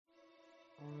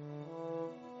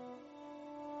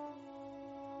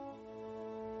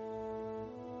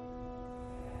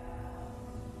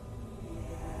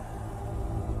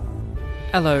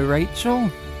Hello, Rachel.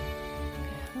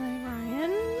 Hi,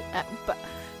 Ryan.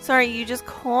 Sorry, you just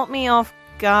caught me off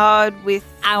guard with.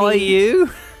 How are you?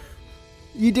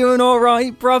 You doing all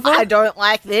right, brother? I don't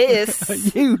like this.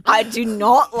 I do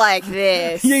not like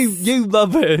this. You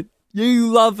love it.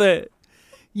 You love it.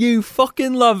 You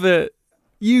fucking love it.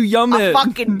 You yum it. I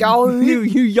fucking don't. You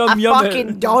yum it. I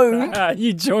fucking don't.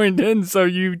 You joined in, so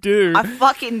you do. I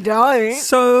fucking don't.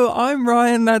 So I'm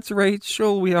Ryan. That's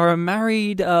Rachel. We are a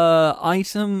married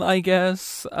item, I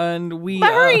guess, and we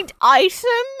Married item?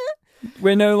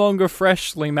 We're no longer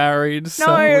freshly married, so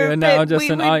No, we're now but just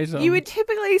an item. You would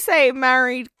typically say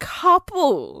married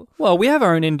couple. Well, we have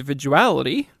our own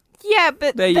individuality. Yeah,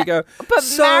 but There you go. But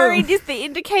So- married is the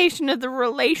indication of the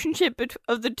relationship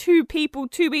of the two people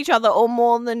to each other, or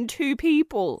more than two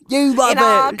people. You love in it.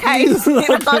 our case, You in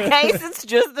love our it. case, it's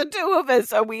just the two of us,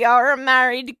 so we are a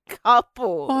married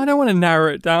couple. Well, I don't want to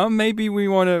narrow it down. Maybe we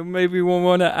want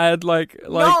to add like.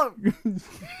 No,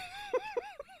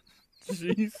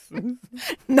 Jesus.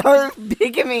 no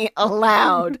bigamy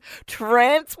allowed.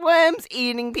 Trans worms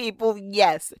eating people,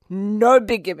 yes. No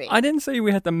bigamy. I didn't say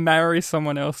we had to marry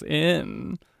someone else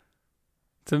in.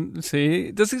 To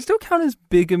see, does it still count as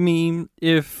bigamy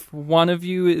if one of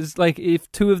you is like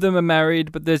if two of them are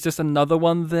married, but there's just another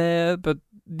one there, but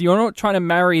you're not trying to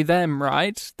marry them,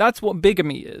 right? That's what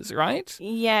bigamy is, right?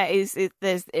 Yeah,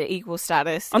 there's equal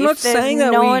status. I'm If not there's saying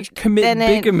that no- we commit then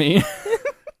bigamy.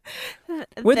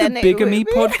 We're the then it bigamy would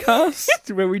be-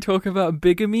 podcast where we talk about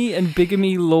bigamy and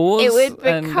bigamy laws It would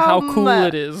and how become, cool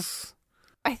it is.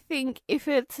 I think if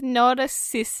it's not a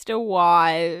sister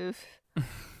wife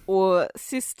or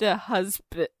sister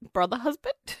husband, brother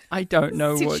husband I don't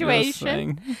know what you're situation,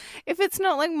 saying. if it's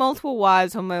not like multiple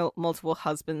wives or multiple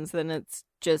husbands, then it's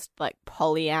just like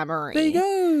polyamory. There you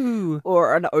go.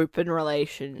 Or an open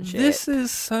relationship. This is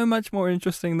so much more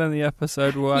interesting than the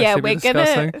episode we're yeah, actually we're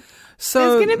discussing. gonna. So,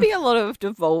 There's gonna be a lot of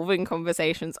devolving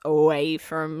conversations away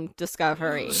from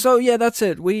Discovery. So yeah, that's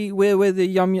it. We're the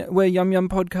Yum Yum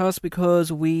podcast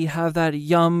because we have that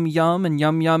yum and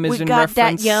yum is we in got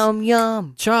reference. that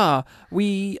yum. Cha.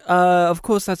 We of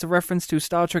course that's a reference to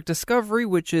Star Trek Discovery,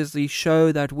 which is the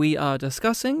show that we are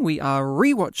discussing. We are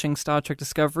rewatching Star Trek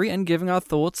Discovery and giving our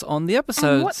thoughts on the episodes.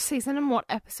 And what season and what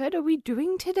episode are we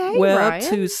doing today, We're Ryan? up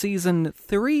to season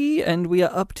 3, and we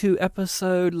are up to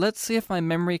episode. Let's see if my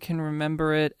memory can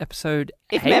remember it. Episode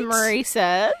 8. If memory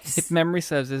serves. If memory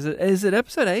serves, is it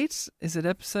episode 8? Is it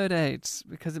episode 8?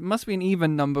 Because it must be an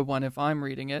even number one if I'm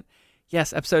reading it.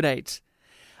 Yes, episode 8.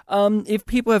 If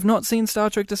people have not seen Star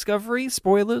Trek Discovery,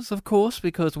 spoilers, of course,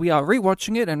 because we are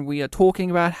rewatching it and we are talking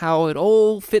about how it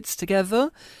all fits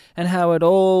together and how it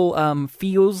all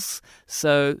feels.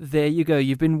 So there you go.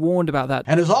 You've been warned about that.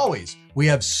 And as always, we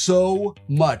have so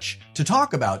much to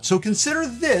talk about. So consider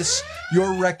this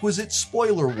your requisite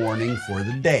spoiler warning for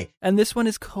the day. And this one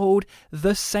is called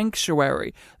The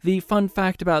Sanctuary. The fun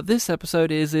fact about this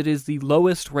episode is it is the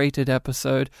lowest rated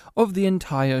episode of the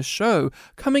entire show,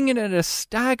 coming in at a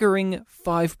staggering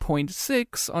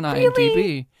 5.6 on IMDb.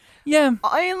 Really? Yeah.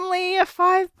 Only a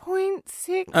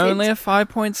 5.6. Only a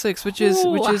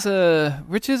 5.6,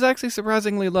 which is actually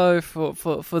surprisingly low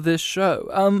for this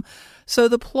show. So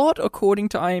the plot, according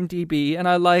to IMDb, and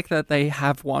I like that they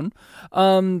have one,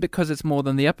 because it's more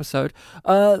than the episode,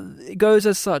 it goes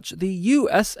as such. The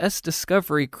USS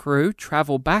Discovery crew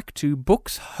travel back to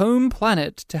Book's home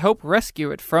planet to help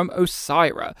rescue it from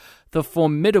Osira, the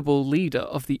formidable leader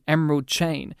of the Emerald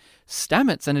Chain.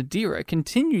 Stamets and Adira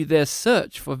continue their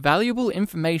search for valuable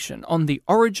information on the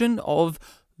origin of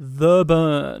the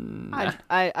burn.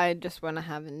 I just want to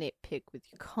have a nitpick with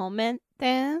your comment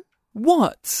there.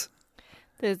 What?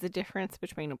 There's a difference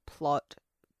between a plot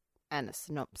and a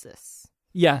synopsis.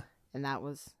 Yeah. And that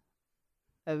was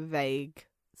a vague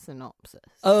synopsis.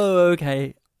 Oh,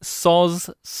 okay.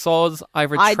 Soz, I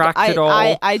retract it all.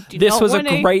 I do This not was want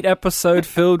a great episode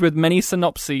filled with many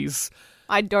synopses.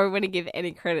 I don't want to give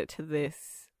any credit to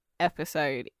this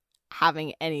episode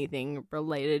having anything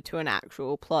related to an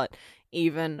actual plot,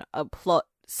 even a plot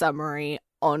summary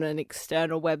on an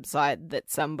external website that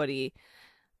somebody,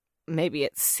 maybe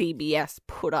it's CBS,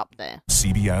 put up there.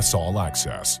 CBS All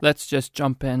Access. Let's just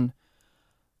jump in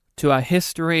to our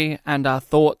history and our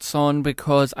thoughts on,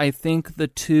 because I think the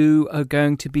two are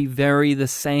going to be very the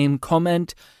same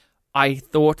comment. I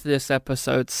thought this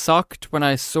episode sucked when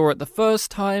I saw it the first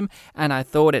time, and I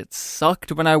thought it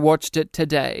sucked when I watched it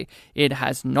today. It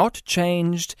has not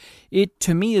changed. It,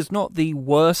 to me, is not the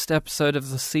worst episode of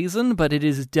the season, but it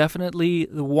is definitely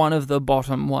one of the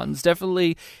bottom ones.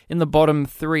 Definitely in the bottom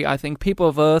 3. I think People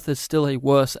of Earth is still a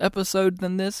worse episode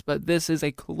than this, but this is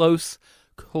a close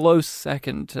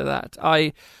second to that.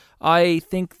 I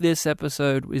think this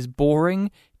episode is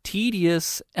boring,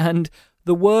 tedious, and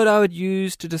the word I would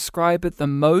use to describe it the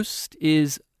most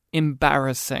is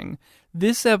embarrassing.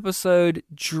 This episode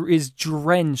is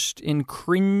drenched in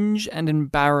cringe and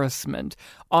embarrassment.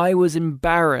 I was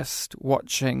embarrassed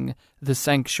watching The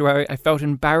Sanctuary. I felt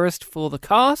embarrassed for the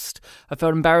cast. I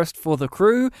felt embarrassed for the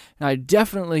crew. And I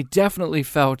definitely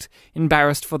felt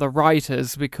embarrassed for the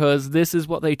writers because this is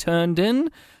what they turned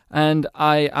in. And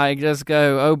I just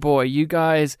go, oh boy, you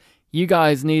guys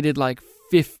needed like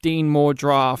 15 more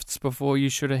drafts before you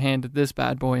should have handed this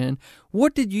bad boy in.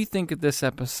 What did you think of this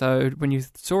episode when you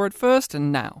saw it first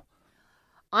and now?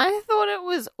 I thought it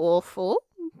was awful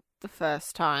the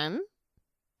first time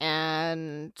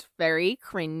and very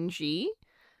cringy.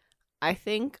 I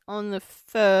think on the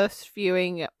first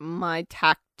viewing, my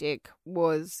tactic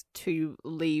was to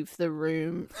leave the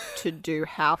room to do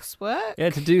housework.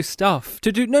 Yeah, to do stuff.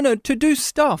 To do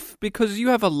stuff because you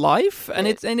have a life and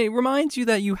it reminds you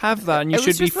that you have that and you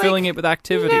should be filling it with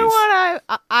activities. You know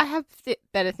what? I have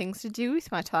better things to do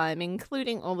with my time,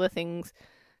 including all the things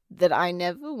that I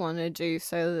never want to do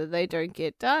so that they don't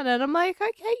get done. And I'm like,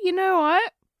 okay, you know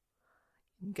what?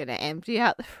 I'm going to empty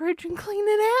out the fridge and clean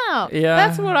it out. Yeah.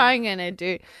 That's what I'm going to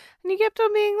do. And he kept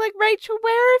on being like, Rachel,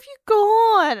 where have you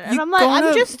gone? And I'm like,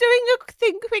 I'm just doing a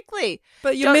thing quickly.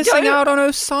 But you're missing out on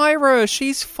Osira.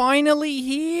 She's finally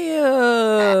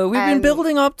here. We've been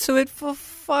building up to it for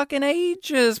fucking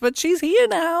ages, but she's here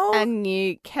now. And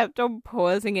you kept on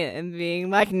pausing it and being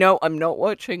like, no, I'm not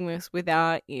watching this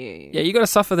without you. Yeah, you got to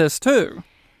suffer this too.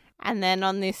 And then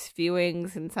on this viewing,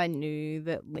 since I knew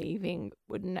that leaving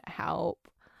wouldn't help,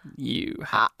 you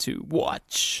had to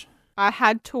watch. I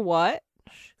had to watch,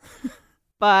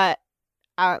 but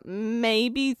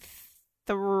maybe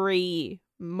 3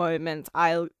 moments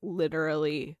I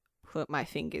literally put my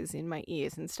fingers in my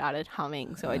ears and started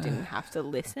humming so I didn't have to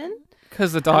listen.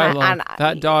 Because the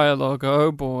dialogue, dialogue,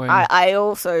 oh boy. I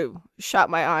also shut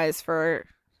my eyes for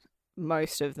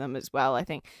most of them as well, I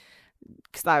think,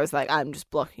 because I was like, I'm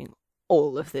just blocking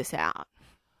all of this out.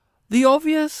 The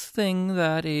obvious thing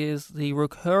that is the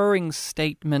recurring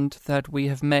statement that we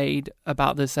have made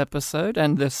about this episode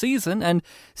and the season, and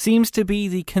seems to be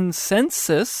the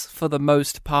consensus for the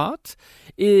most part,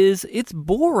 is it's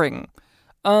boring.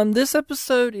 This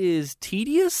episode is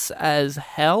tedious as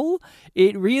hell.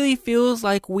 It really feels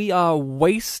like we are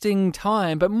wasting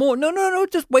time, but more, no,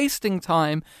 just wasting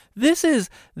time. This is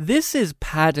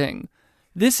padding.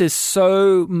 This is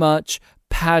so much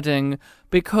padding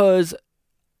because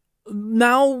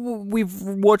now we've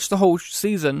watched the whole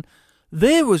season.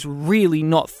 There was really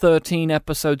not 13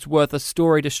 episodes worth of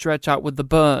story to stretch out with The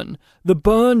Burn. The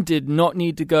Burn did not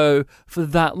need to go for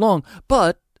that long,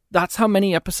 but that's how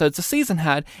many episodes the season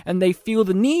had, and they feel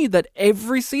the need that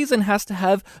every season has to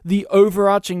have the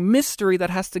overarching mystery that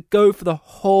has to go for the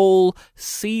whole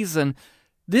season.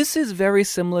 This is very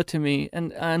similar to me,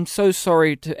 and I'm so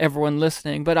sorry to everyone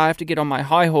listening, but I have to get on my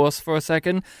high horse for a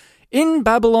second. In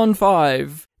Babylon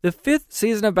 5, the 5th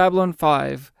season of Babylon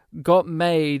 5 got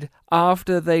made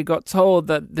after they got told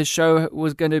that the show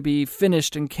was going to be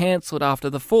finished and cancelled after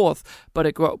the 4th, but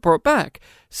it got brought back.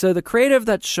 So the creator of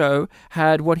that show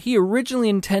had what he originally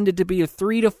intended to be a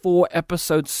 3 to 4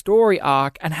 episode story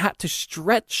arc and had to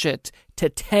stretch it to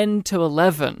 10 to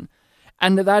 11.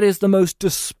 And that is the most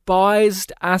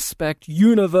despised aspect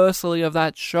universally of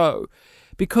that show.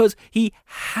 Because he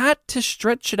had to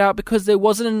stretch it out because there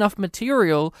wasn't enough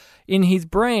material in his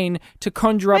brain to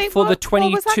conjure up for the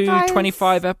 22,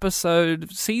 25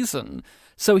 episode season.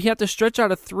 So he had to stretch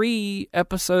out a 3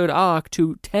 episode arc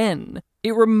to 10.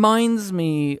 It reminds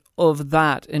me of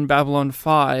that in Babylon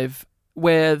 5,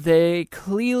 where they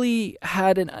clearly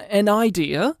had an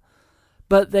idea,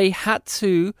 but they had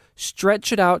to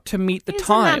stretch it out to meet the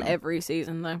time. Isn't that every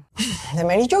season, though? There are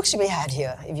many jokes to be had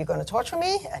here. If you're going to torture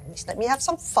me, at least let me have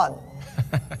some fun.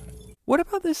 What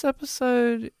about this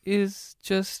episode is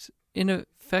just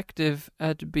ineffective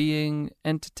at being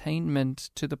entertainment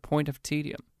to the point of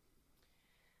tedium?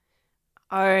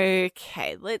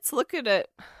 Okay, let's look at it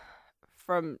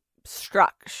from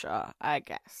structure, I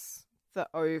guess. The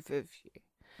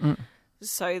overview.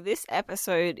 So this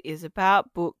episode is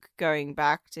about Book going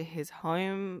back to his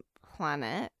home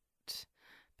planet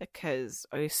because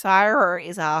Osira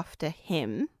is after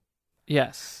him.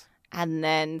 Yes. And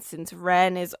then since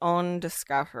Ren is on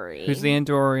Discovery... Who's the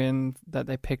Andorian that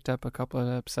they picked up a couple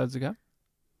of episodes ago?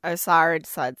 Osira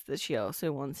decides that she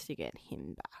also wants to get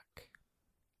him back.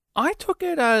 I took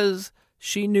it as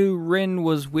she knew Ren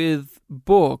was with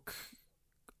Book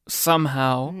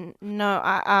somehow.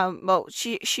 No, well,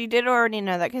 she did already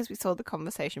know that because we saw the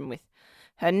conversation with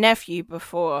her nephew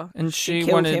before, and she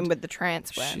killed wanted him with the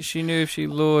trance web. She knew if she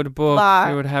lured Book,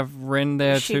 But it would have Ren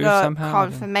there she too got somehow.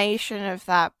 confirmation of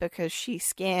that because she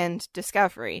scanned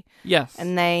Discovery, Yes.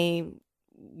 and they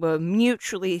were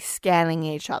mutually scanning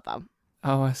each other.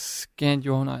 Oh, I scanned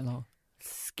you all night long.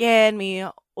 Scan me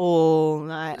all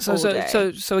night. all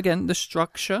day. So again, the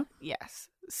structure. Yes.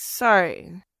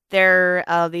 So there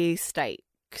are these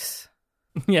stakes,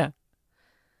 Yeah.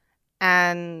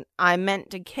 and I meant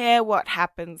to care what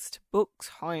happens to Book's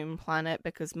home planet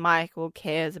because Michael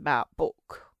cares about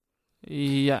Book.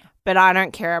 Yeah. But I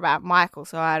don't care about Michael,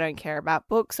 so I don't care about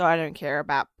Book, so I don't care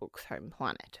about Book's home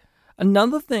planet.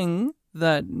 Another thing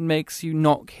that makes you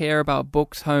not care about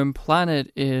Book's home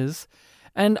planet is,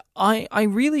 and I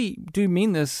really do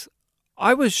mean this,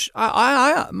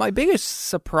 my biggest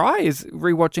surprise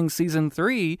rewatching season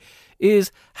 3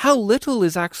 is how little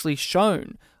is actually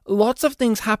shown. Lots of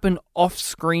things happen off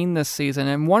screen this season,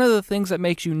 and one of the things that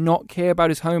makes you not care about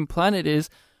his home planet is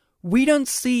we don't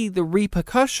see the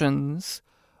repercussions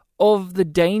of the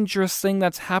dangerous thing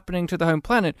that's happening to the home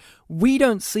planet. We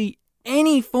don't see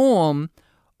any form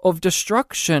of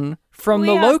destruction from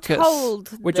the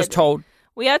locusts. We're just told.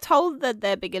 We are told that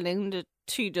they're beginning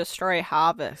to destroy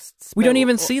harvests. We don't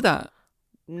even see that.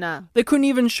 No. They couldn't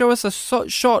even show us a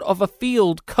shot of a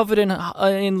field covered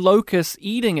in locusts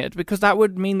eating it, because that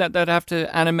would mean that they'd have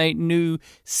to animate new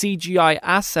CGI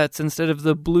assets instead of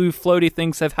the blue floaty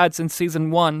things they've had since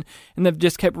season 1, and they've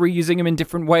just kept reusing them in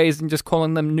different ways and just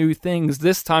calling them new things.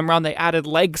 This time around, they added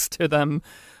legs to them.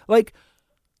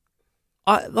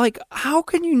 How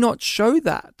can you not show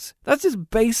that? That's just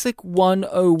basic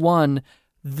 101.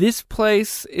 This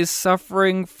place is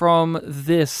suffering from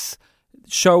this.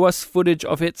 Show us footage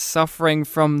of it suffering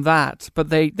from that. But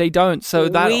they don't. So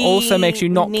that also makes you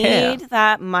not care. We need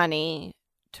that money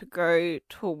to go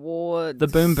towards the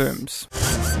boom booms.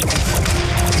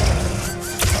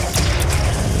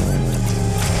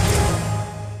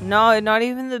 No, not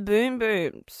even the boom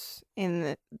booms.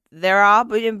 There are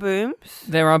boom booms.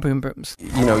 There are boom booms.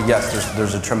 Yes,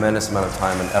 there's a tremendous amount of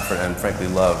time and effort and frankly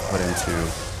love put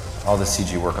into all the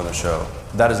CG work on the show.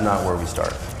 That is not where we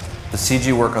start. The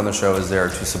CG work on the show is there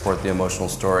to support the emotional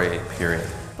story, period.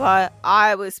 But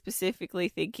I was specifically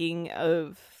thinking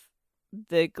of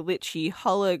the glitchy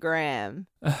hologram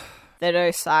that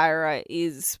Osira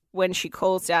is when she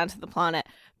calls down to the planet,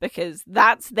 because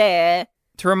that's there.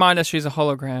 To remind us she's a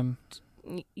hologram.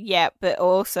 Yeah, but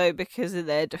also because of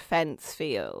their defense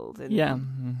field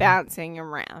and bouncing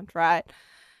around, right?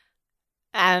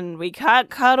 And we can't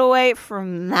cut away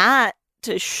from that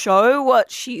to show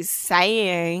what she's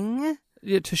saying.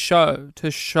 Yeah, to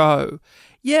show.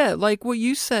 Yeah, like what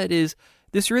you said is,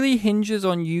 this really hinges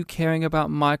on you caring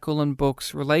about Michael and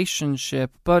Book's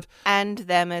relationship, and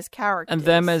them as characters. And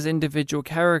them as individual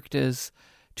characters,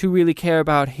 to really care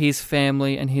about his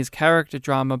family and his character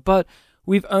drama. But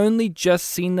we've only just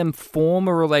seen them form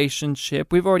a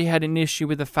relationship. We've already had an issue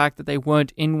with the fact that they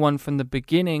weren't in one from the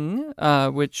beginning,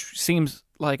 which seems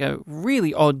like a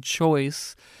really odd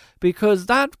choice, because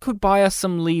that could buy us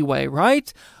some leeway,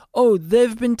 right? Oh,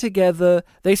 they've been together.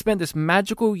 They spent this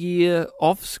magical year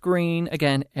off screen.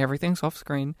 Again, everything's off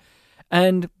screen.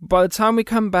 And by the time we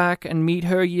come back and meet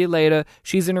her a year later,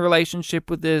 she's in a relationship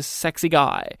with this sexy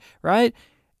guy, right?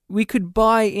 We could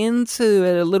buy into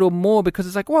it a little more because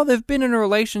it's like, well, they've been in a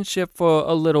relationship for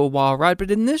a little while, right?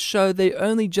 But in this show, they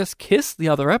only just kissed the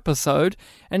other episode,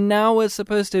 and now we're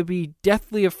supposed to be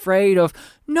deathly afraid of,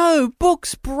 no,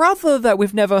 Book's brother that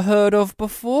we've never heard of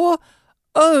before.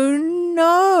 Oh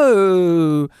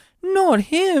no, not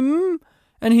him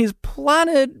and his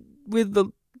planet with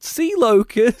the sea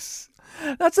locusts.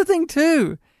 That's the thing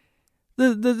too.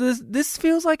 This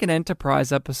feels like an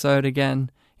Enterprise episode again,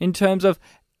 in terms of,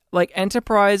 like,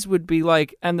 Enterprise would be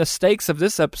like, and the stakes of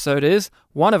this episode is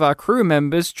one of our crew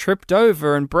members tripped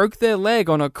over and broke their leg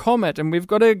on a comet, and we've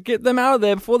got to get them out of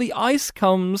there before the ice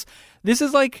comes. This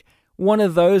is like one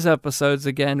of those episodes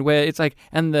again, where it's like,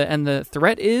 and the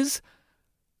threat is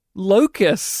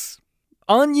locusts.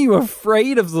 Aren't you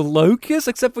afraid of the locusts?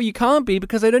 Except for you can't be,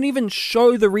 because they don't even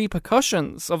show the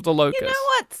repercussions of the locusts. You know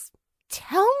what?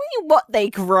 Tell me what they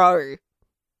grow.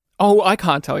 Oh, I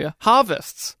can't tell you.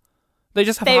 Harvests. They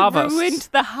just have harvests. They ruined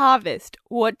the harvest.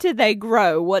 What do they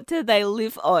grow? What do they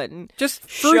live on? Just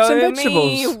fruits and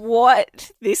vegetables. Show me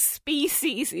what this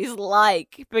species is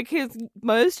like, because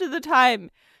most of the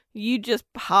time you just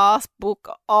pass Book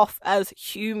off as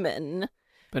human.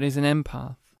 But he's an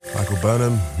empath. Michael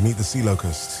Burnham, meet the sea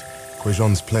locust.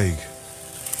 Quajon's plague.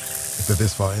 If they're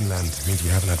this far inland, it means we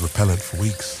haven't had repellent for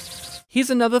weeks. Here's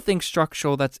another thing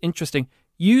structural that's interesting.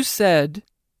 You said,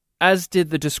 as did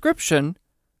the description,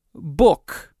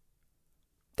 Book.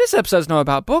 This episode's not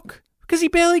about Book. Because he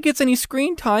barely gets any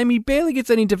screen time, he barely gets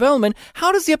any development.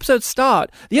 How does the episode start?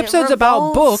 The episode's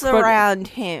about Book, but around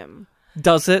him.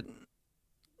 Does it?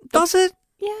 Does it?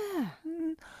 Yeah.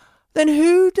 Then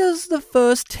who does the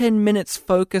first 10 minutes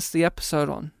focus the episode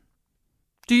on?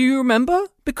 Do you remember?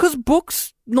 Because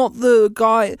Book's not the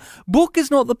guy. Book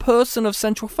is not the person of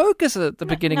central focus at the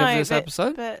beginning of this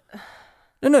episode.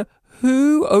 No.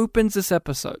 Who opens this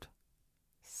episode?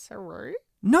 Saru?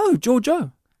 No,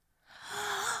 Giorgio.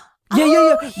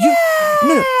 Yeah.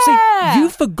 See, you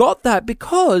forgot that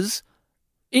because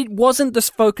it wasn't the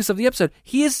focus of the episode.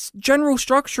 Here's general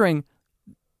structuring.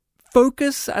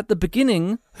 Focus at the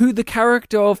beginning, who the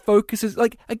character of focus is.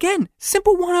 Like, again,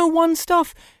 simple 101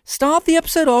 stuff. Start the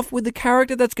episode off with the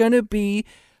character that's going to be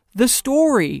the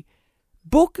story.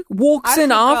 Book walks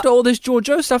in after all this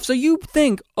Giorgio stuff, so you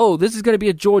think, oh, this is going to be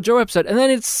a Giorgio episode, and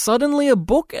then it's suddenly a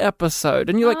Book episode,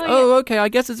 and you're like, okay, I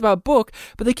guess it's about Book,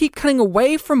 but they keep cutting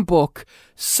away from Book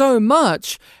so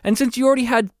much, and since you already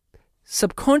had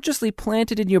subconsciously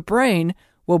planted in your brain,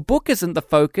 well, Book isn't the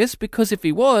focus, because if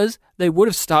he was, they would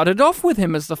have started off with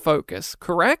him as the focus,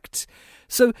 correct?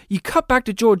 So you cut back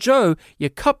to Giorgio, you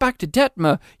cut back to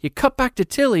Detmer, you cut back to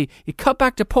Tilly, you cut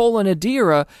back to Paul and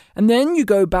Adira, and then you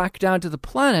go back down to the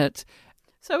planet.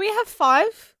 So we have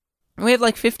 5? We have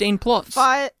like 15 plots.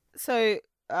 5. So,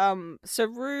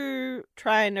 Saru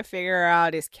trying to figure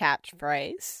out his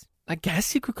catchphrase. I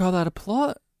guess you could call that a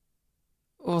plot.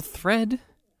 Or thread.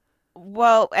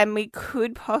 Well, and we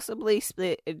could possibly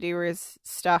split Adira's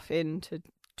stuff into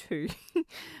 2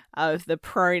 of the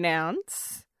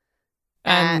pronouns.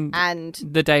 And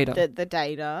the data. The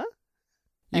data.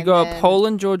 You got Paul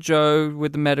and Giorgio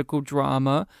with the medical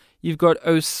drama. You've got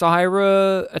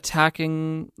Osira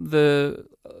attacking the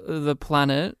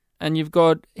planet. And you've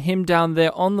got him down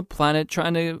there on the planet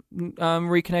trying to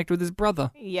reconnect with his brother.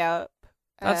 Yep.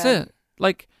 That's it.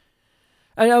 Like,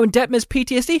 I know, and Detmer's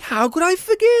PTSD, how could I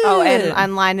forget? Oh,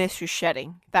 and Linus was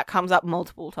shedding. That comes up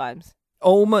multiple times.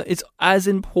 It's as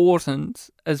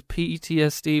important as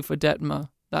PTSD for Detmer.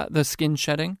 The skin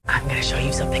shedding. I'm going to show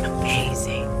you something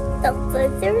amazing. The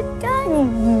lizard guy?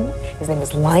 Mm-hmm. His name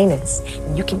is Linus.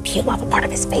 And you can peel off a part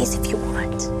of his face if you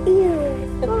want.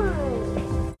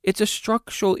 It's a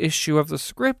structural issue of the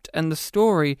script and the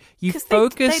story. You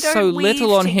focus so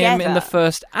little on him in the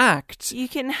first act. You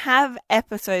can have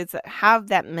episodes that have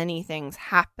that many things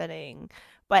happening,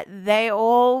 but they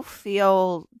all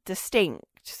feel distinct.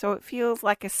 So it feels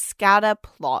like a scatter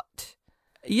plot.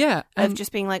 Yeah. Of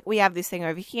just being like, we have this thing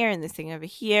over here and this thing over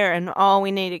here, and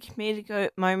we need a comedic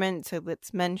moment, so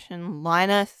let's mention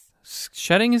Linus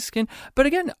shedding his skin. But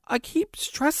again, I keep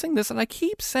stressing this and I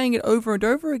keep saying it over and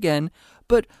over again,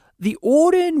 but the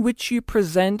order in which you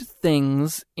present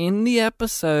things in the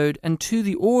episode and to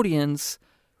the audience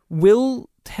will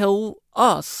tell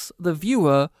us, the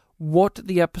viewer, what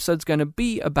the episode's going to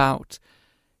be about.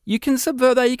 You can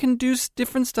subvert that, you can do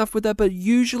different stuff with that, but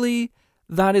usually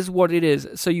that is what it is.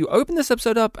 So you open this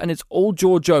episode up and it's all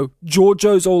Giorgio.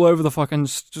 Giorgio's all over the fucking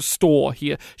store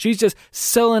here. She's just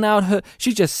selling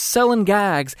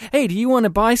gags. Hey, do you want to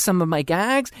buy some of my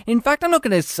gags? In fact, I'm not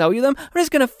going to sell you them. I'm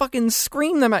just going to fucking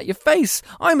scream them at your face.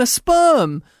 I'm a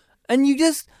sperm. And you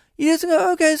just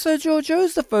go, okay, so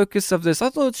Giorgio's the focus of this. I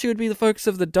thought she would be the focus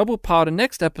of the double part of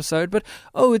next episode, but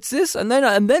it's this, and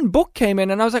then Book came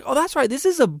in, and I was like, oh, that's right, this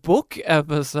is a Book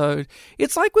episode.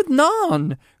 It's like with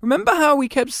Narn. Remember how we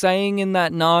kept saying in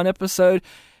that Narn episode,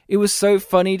 it was so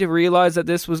funny to realize that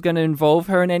this was going to involve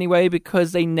her in any way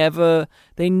because they never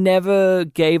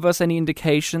gave us any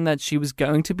indication that she was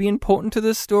going to be important to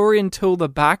this story until the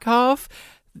back half.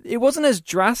 It wasn't as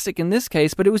drastic in this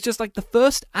case, but it was just like the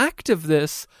first act of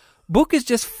this. Book is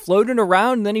just floating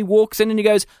around, and then he walks in and he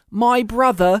goes, my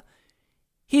brother,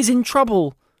 he's in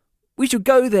trouble. We should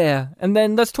go there. And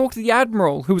then let's talk to the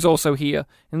Admiral, who's also here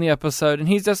in the episode. And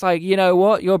he's just like, you know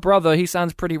what? Your brother, he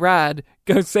sounds pretty rad.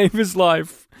 Go save his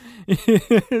life.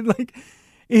 Like,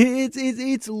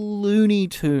 it's Looney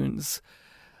Tunes.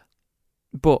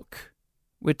 Book.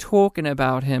 We're talking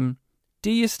about him. Do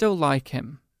you still like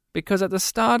him? Because at the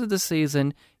start of the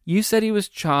season, you said he was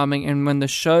charming, and when the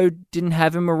show didn't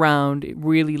have him around, it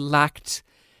really lacked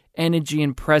energy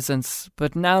and presence.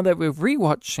 But now that we're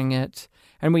rewatching it,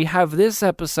 and we have this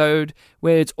episode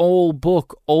where it's all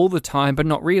Book all the time, but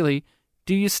not really,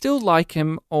 do you still like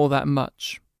him all that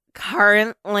much?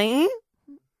 Currently,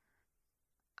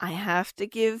 I have to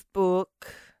give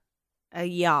Book a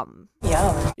yum.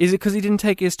 Yum. Is it because he didn't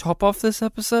take his top off this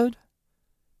episode?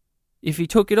 If he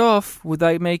took it off, would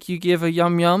that make you give a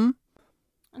yum yum?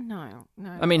 No.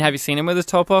 I mean, have you seen him with his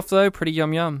top off, though? Pretty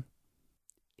yum yum.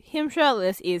 him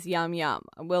shirtless is yum yum.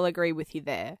 I will agree with you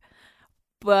there.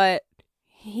 But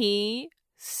he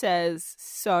says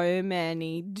so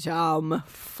many dumb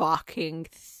fucking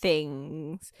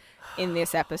things in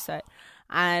this episode.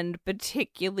 And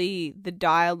particularly the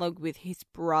dialogue with his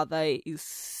brother is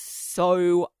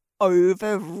so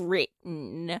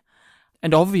overwritten.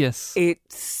 And obvious.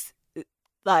 It's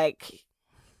like,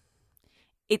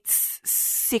 it's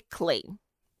sickly.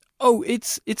 Oh,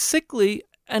 it's sickly,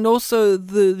 and also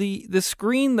the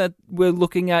screen that we're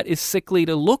looking at is sickly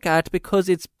to look at because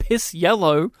it's piss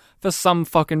yellow for some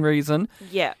fucking reason.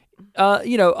 Yeah.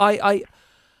 The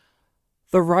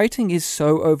writing is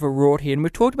so overwrought here, and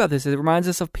we've talked about this. It reminds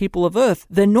us of People of Earth.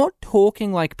 They're not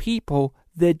talking like people.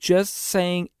 They're just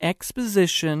saying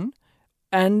exposition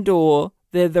and/or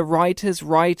they're the writers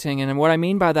writing. And what I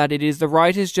mean by that, it is the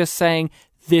writers just saying,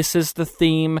 this is the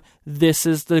theme, this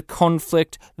is the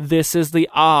conflict, this is the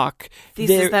arc. This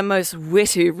is the most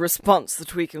witty response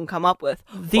that we can come up with.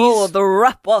 The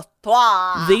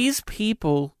repertoire. These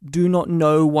people do not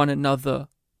know one another.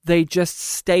 They just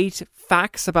state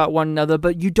facts about one another,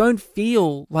 but you don't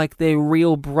feel like they're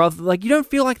real brothers. Like, you don't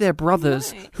feel like they're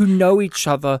brothers who know each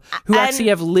other, who actually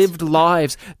have lived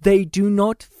lives. They do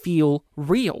not feel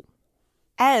real.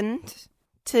 And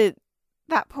to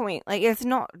that point, like, it's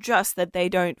not just that they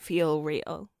don't feel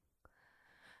real.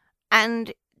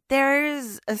 And there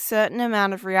is a certain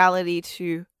amount of reality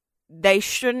to they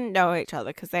shouldn't know each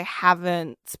other because they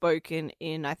haven't spoken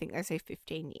in, I think they say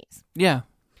 15 years. Yeah.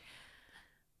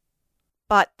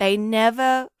 But they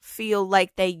never feel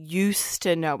like they used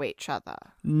to know each other.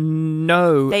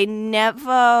 No. They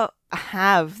never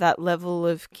have that level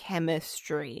of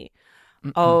chemistry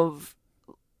of,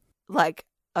 like,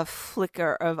 a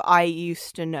flicker of I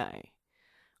used to know,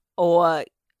 or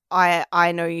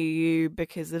I know you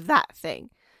because of that thing,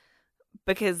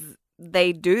 because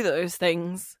they do those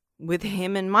things with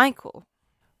him and Michael.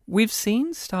 We've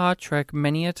seen Star Trek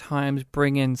many a times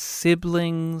bring in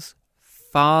siblings,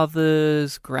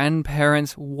 fathers,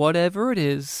 grandparents, whatever it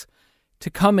is, to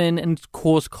come in and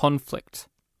cause conflict.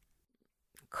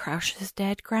 Crusher's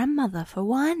dead grandmother, for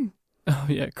one. Oh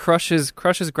yeah, Crusher's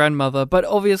grandmother, but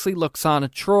obviously Lwaxana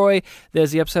Troi.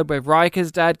 There's the episode where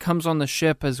Riker's dad comes on the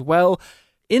ship as well.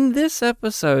 In this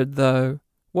episode, though,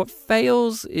 what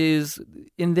fails is,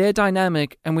 in their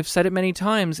dynamic, and we've said it many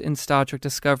times in Star Trek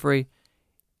Discovery,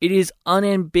 it is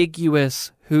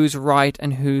unambiguous who's right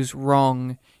and who's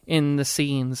wrong in the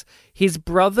scenes. His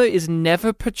brother is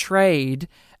never portrayed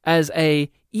as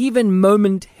a even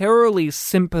momentarily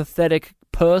sympathetic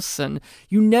person.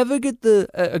 You never get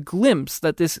a glimpse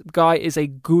that this guy is a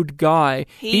good guy.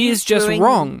 He is just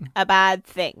wrong. A bad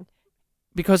thing.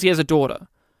 Because he has a daughter.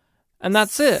 And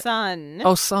that's it. Son.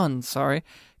 Oh, son, sorry.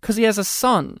 Because he has a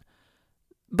son.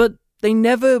 But they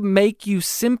never make you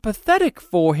sympathetic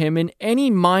for him in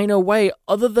any minor way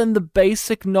other than the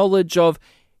basic knowledge of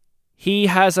he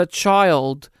has a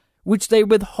child, which they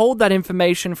withhold that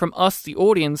information from us, the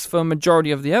audience, for a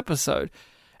majority of the episode.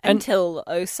 Until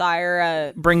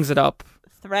Osira brings it up.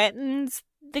 Threatens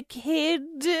the kid,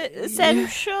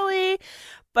 essentially.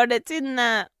 But it's in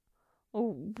that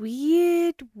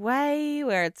weird way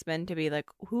where it's meant to be like,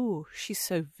 ooh, she's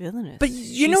so villainous. But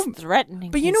she's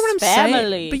threatening But you know what I'm family.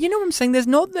 saying? But you know what I'm saying? There's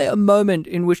not a moment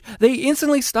in which they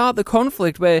instantly start the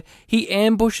conflict where he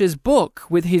ambushes Book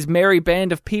with his merry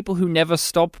band of people who never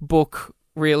stop Book,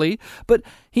 really. But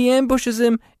he ambushes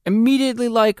him immediately,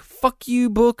 like, fuck you,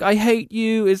 Book, I hate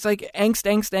you. It's like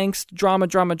angst,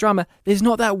 drama. There's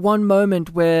not that one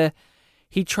moment where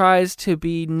he tries to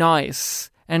be nice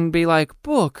and be like,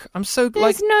 Book, I'm so...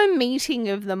 There's no meeting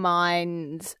of the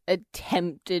minds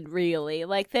attempted, really.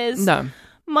 Like, there's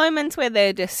moments where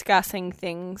they're discussing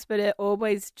things, but it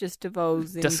always just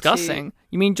devolves into... Discussing?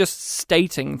 You mean just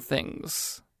stating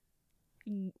things?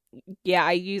 Yeah,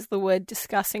 I use the word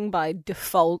discussing by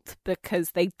default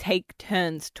because they take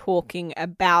turns talking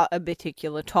about a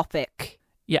particular topic.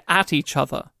 Yeah, at each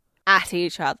other. At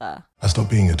each other. I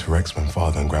stopped being a T-Rex when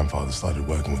father and grandfather started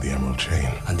working with the Emerald Chain.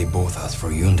 And they both asked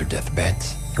for you on their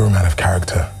deathbeds. You're a man of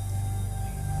character.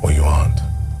 Or you aren't.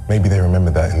 Maybe they remember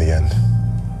that in the end.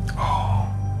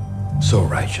 Oh, so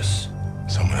righteous.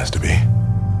 Someone has to be.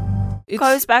 It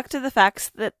goes back to the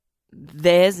facts that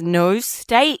there's no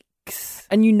stakes.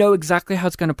 And you know exactly how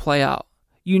it's going to play out.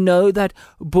 You know that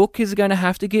Book is going to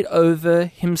have to get over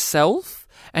himself,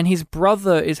 and his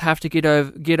brother is have to get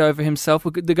over himself.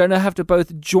 They're going to have to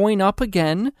both join up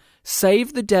again,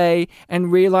 save the day,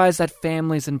 and realize that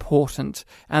family's important,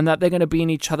 and that they're going to be in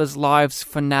each other's lives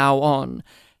from now on.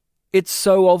 it's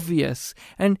so obvious,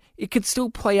 and it could still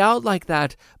play out like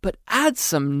that, but add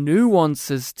some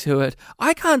nuances to it.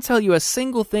 I can't tell you a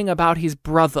single thing about his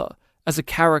brother as a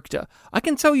character. I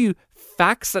can tell you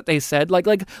facts that they said.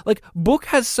 Like Book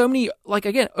has so many, like,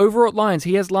 again, overwrought lines.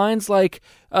 He has lines like,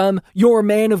 you're a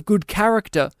man of good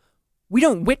character. We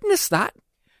don't witness that.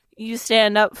 You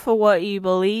stand up for what you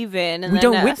believe in, and we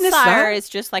then don't witness Sire that. is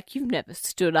just like, you've never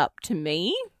stood up to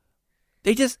me.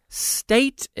 They just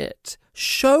state it.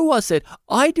 Show us it.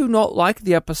 I do not like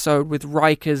the episode with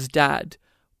Riker's dad,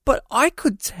 but I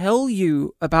could tell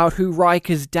you about who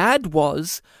Riker's dad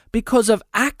was because of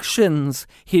actions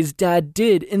his dad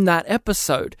did in that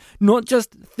episode, not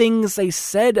just things they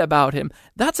said about him.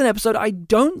 That's an episode I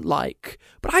don't like,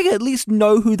 but I at least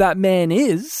know who that man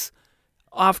is.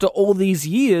 After all these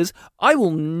years, I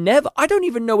don't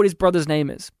even know what his brother's name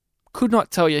is. Could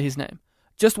not tell you his name.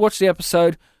 Just watch the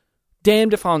episode.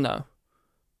 Damned if I'll know.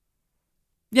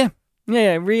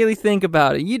 Yeah, really think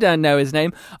about it. You don't know his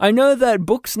name. I know that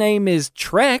Book's name is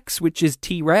Trex, which is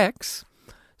T-Rex.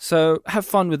 So have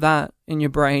fun with that in your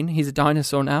brain. He's a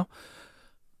dinosaur now.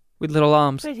 With little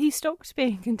arms. But he stopped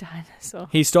being a dinosaur.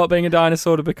 He stopped being a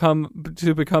dinosaur to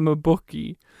become a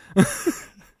bookie.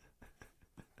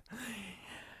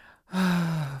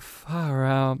 Far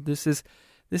out. This is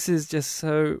just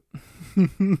so...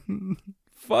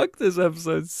 Fuck, this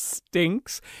episode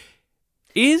stinks.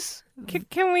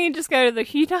 Can we just go to the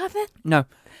Hugh-Dar then? No.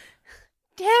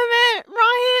 Damn it,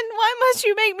 Ryan, why must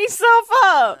you make me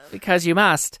suffer? Because you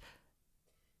must.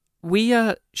 We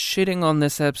are shitting on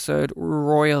this episode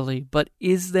royally, but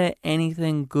is there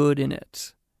anything good in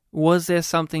it? Was there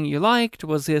something you liked?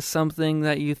 Was there something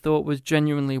that you thought was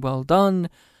genuinely well done?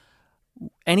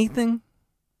 Anything?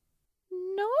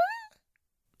 No.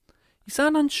 You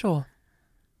sound unsure.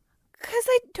 Because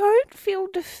I don't feel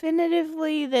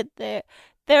definitively that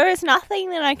there is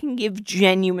nothing that I can give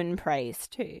genuine praise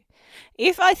to.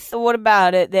 If I thought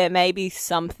about it, there may be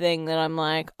something that I'm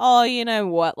like, oh, you know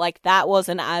what, like that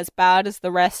wasn't as bad as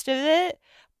the rest of it,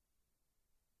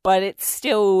 but it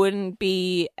still wouldn't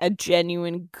be a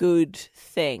genuine good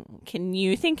thing. Can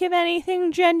you think of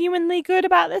anything genuinely good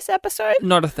about this episode?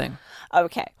 Not a thing.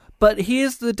 Okay. But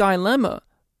here's the dilemma.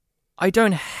 I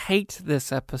don't hate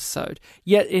this episode,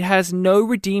 yet it has no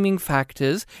redeeming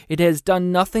factors. It has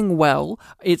done nothing well.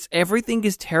 Everything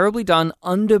is terribly done,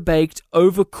 underbaked,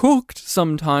 overcooked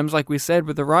sometimes, like we said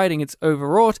with the writing, it's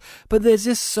overwrought, but there's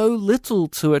just so little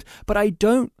to it. But I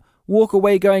don't walk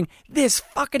away going, this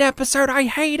fucking episode, I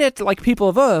hate it, like People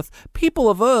of Earth.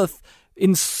 People of Earth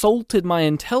insulted my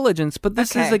intelligence, but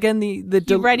this is again the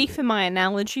You ready for my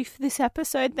analogy for this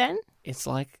episode then? It's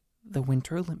like the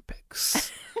Winter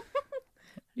Olympics.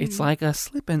 It's like a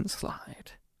slip and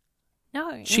slide.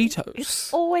 No. Cheetos.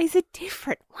 It's always a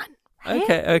different one. Right?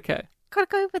 Okay. Gotta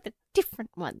go with a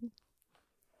different one.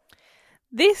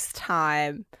 This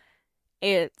time,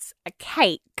 it's a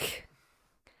cake.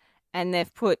 And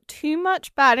they've put too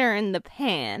much butter in the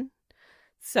pan.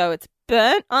 So it's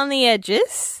burnt on the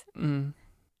edges.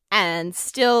 And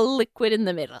still liquid in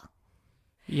the middle.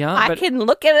 Yeah, I can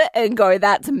look at it and go,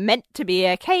 that's meant to be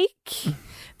a cake.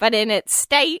 But in its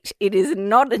state, it is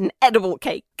not an edible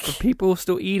cake. But people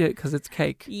still eat it because it's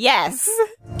cake. Yes.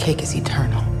 Cake is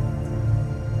eternal.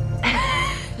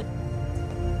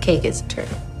 Cake is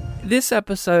eternal. This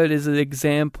episode is an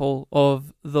example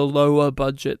of the lower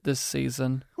budget this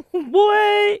season.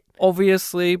 What?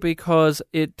 Obviously, because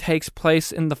it takes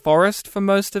place in the forest for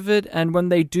most of it, and when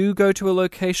they do go to a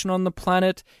location on the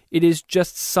planet, it is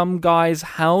just some guy's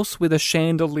house with a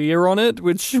chandelier on it,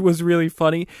 which was really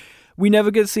funny. We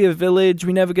never get to see a village.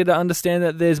 We never get to understand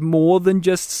that there's more than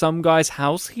just some guy's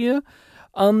house here.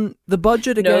 The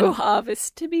budget again... No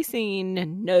harvest to be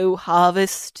seen. No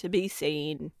harvest to be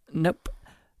seen. Nope.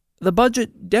 The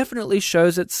budget definitely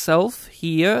shows itself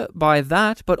here by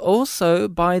that, but also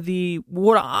by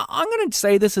what I'm going to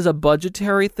say this is a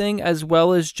budgetary thing as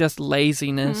well as just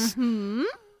laziness. Mm-hmm.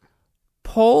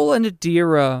 Paul and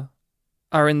Adira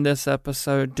are in this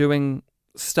episode doing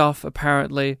stuff,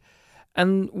 apparently.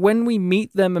 And when we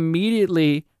meet them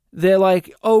immediately, they're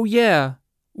like, oh yeah,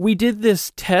 we did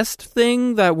this test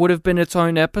thing that would have been its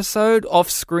own episode off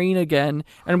screen again.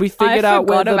 And we figured out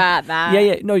where about that.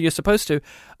 Yeah, no, you're supposed to.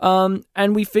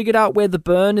 And we figured out where the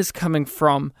burn is coming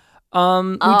from. We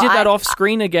did that off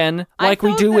screen again, like we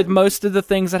thought do with that- most of the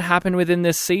things that happen within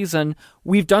this season.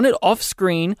 We've done it off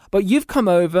screen, but you've come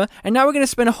over, and now we're going to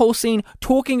spend a whole scene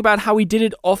talking about how we did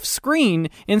it off screen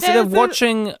instead of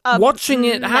watching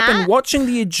it happen, watching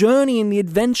the journey and the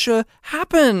adventure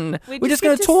happen. We're just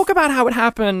going to talk about how it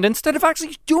happened instead of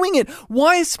actually doing it.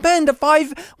 Why spend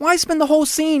the whole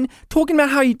scene talking about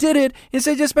how you did it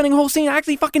instead of just spending a whole scene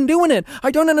actually fucking doing it?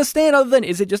 I don't understand. Other than,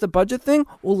 is it just a budget thing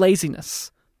or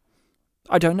laziness?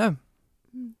 I don't know.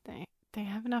 They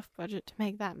have enough budget to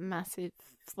make that massive,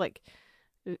 like,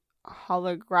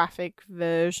 holographic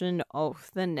version of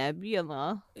the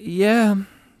nebula. Yeah,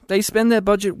 they spend their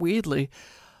budget weirdly.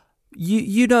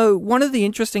 You know, one of the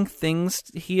interesting things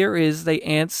here is they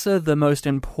answer the most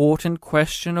important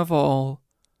question of all.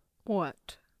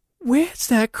 What? Where's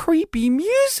that creepy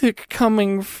music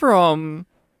coming from?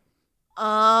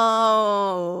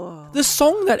 Oh. The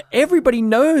song that everybody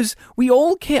knows, we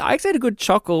all care. I actually had a good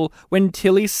chuckle when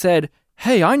Tilly said,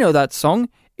 "Hey, I know that song.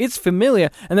 It's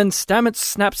familiar." And then Stamets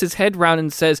snaps his head round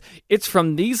and says, "It's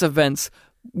from these events,"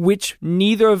 which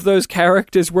neither of those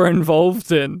characters were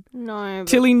involved in. No.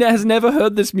 Tilly has never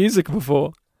heard this music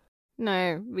before.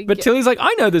 No. But Tilly's like,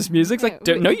 "I know this music." It's like,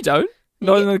 no, you don't.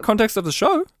 Not in the context of the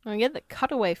show. I get the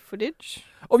cutaway footage.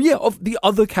 Oh, yeah, of the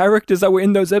other characters that were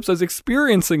in those episodes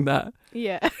experiencing that.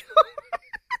 Yeah.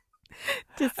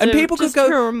 And people could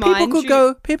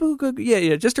go,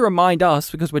 yeah, just to remind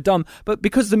us because we're dumb, but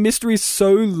because the mystery is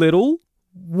so little,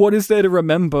 what is there to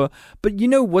remember? But you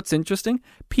know what's interesting?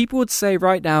 People would say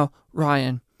right now,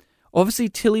 Ryan, obviously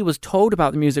Tilly was told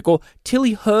about the music, or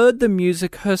Tilly heard the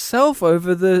music herself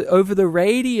over the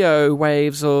radio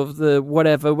waves of the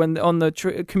whatever, when on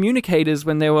the communicators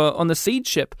when they were on the seed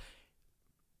ship.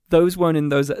 Those weren't in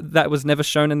those, that was never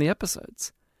shown in the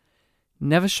episodes.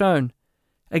 Never shown.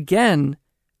 Again,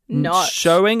 not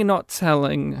showing and not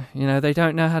telling. You know, they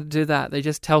don't know how to do that. They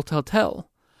just tell.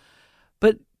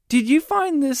 But did you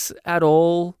find this at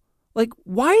all? Like,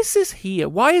 why is this here?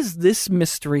 Why is this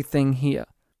mystery thing here?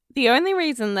 The only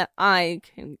reason that I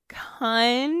can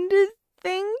kind of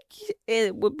think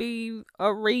it would be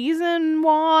a reason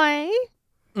why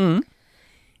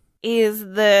is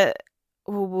that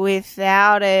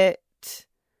without it,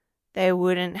 they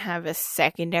wouldn't have a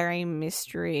secondary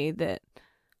mystery that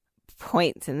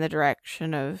points in the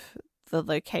direction of the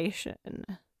location.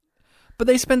 But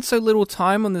they spent so little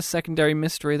time on this secondary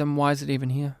mystery, then why is it even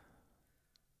here?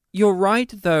 You're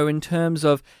right, though, in terms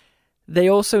of they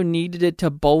also needed it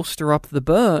to bolster up the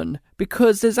burn,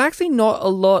 because there's actually not a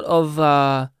lot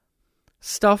of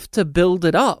stuff to build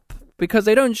it up, because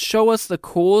they don't show us the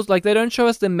cause, like they don't show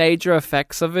us the major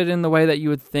effects of it in the way that you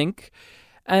would think.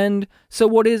 And so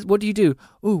what do you do?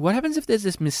 Ooh, what happens if there's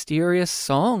this mysterious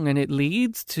song and it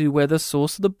leads to where the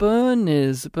source of the burn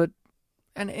is?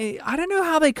 I don't know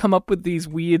how they come up with these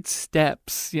weird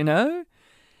steps, you know?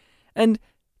 And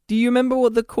do you remember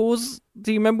what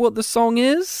the song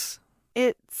is?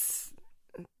 It's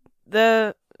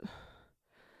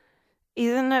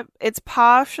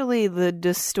partially the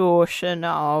distortion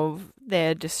of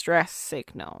their distress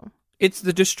signal. It's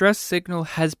the distress signal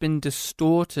has been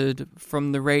distorted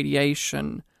from the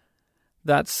radiation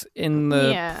that's in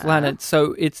the planet.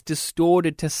 So it's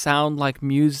distorted to sound like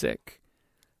music.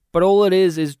 But all it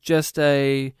is just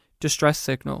a distress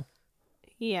signal.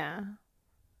 Yeah.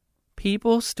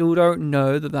 People still don't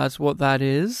know that that's what that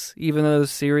is, even though the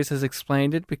series has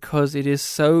explained it, because it is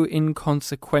so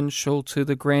inconsequential to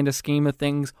the grander scheme of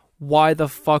things. Why the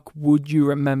fuck would you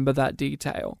remember that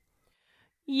detail?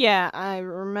 Yeah, I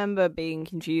remember being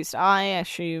confused. I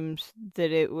assumed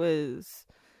that it was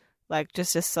like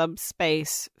just a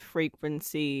subspace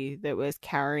frequency that was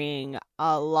carrying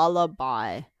a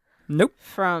lullaby. Nope.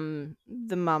 From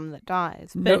the mum that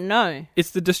dies. But no.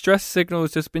 It's the distress signal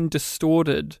has just been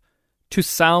distorted to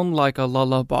sound like a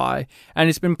lullaby, and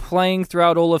it's been playing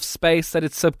throughout all of space that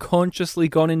it's subconsciously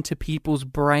gone into people's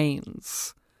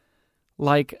brains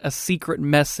like a secret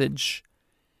message.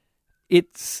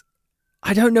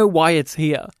 I don't know why it's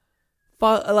here,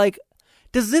 but like,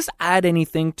 does this add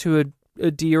anything to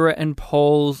Adira and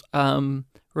Paul's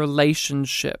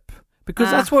relationship?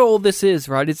 Because that's what all this is,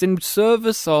 right? It's in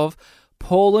service of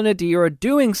Paul and Adira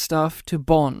doing stuff to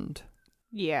bond.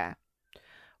 Yeah.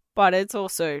 But it's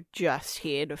also just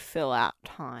here to fill out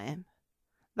time.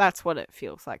 That's what it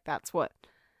feels like. That's what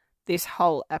this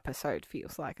whole episode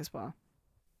feels like as well.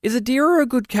 Is Adira a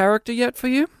good character yet for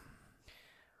you?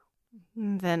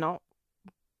 They're not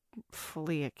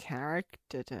fully a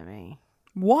character to me.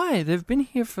 Why? They've been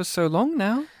here for so long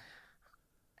now.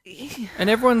 And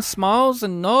everyone smiles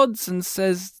and nods and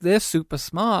says they're super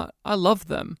smart. I love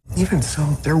them. Even so,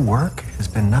 their work has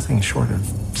been nothing short of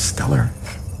stellar.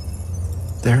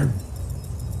 They're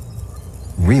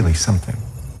really something.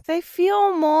 They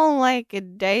feel more like a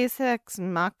Deus Ex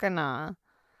Machina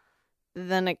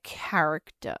than a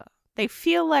character. They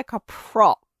feel like a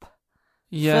prop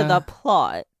for the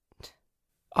plot.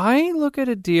 I look at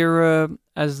Adira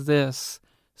as this.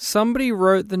 Somebody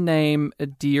wrote the name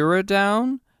Adira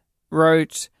down,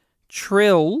 wrote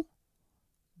Trill,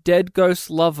 dead ghost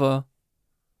lover,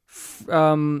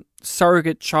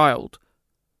 surrogate child.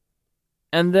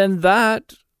 And then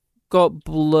that got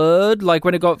blurred, like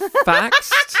when it got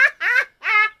faxed.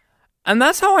 And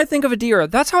that's how I think of Adira.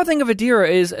 That's how I think of Adira,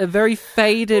 is a very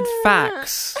faded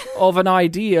fax of an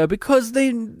idea, because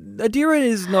Adira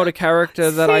is not a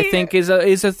character that I think is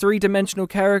a three-dimensional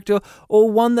character or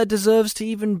one that deserves to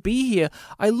even be here.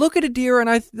 I look at Adira and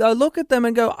I look at them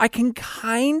and go, I can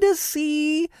kind of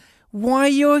see why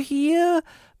you're here,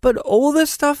 but all the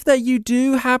stuff that you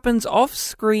do happens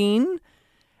off-screen.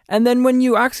 And then when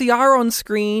you actually are on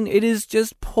screen, it is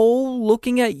just Paul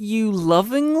looking at you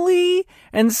lovingly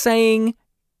and saying,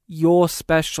 you're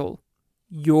special.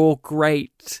 You're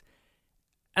great.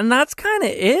 And that's kind of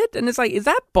it. And it's like, is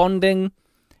that bonding?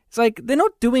 It's like, they're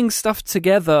not doing stuff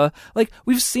together. Like,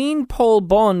 we've seen Paul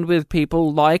bond with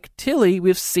people like Tilly.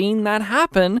 We've seen that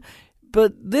happen.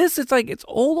 But this, it's like, it's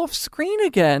all off screen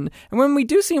again. And when we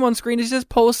do see him on screen, it's just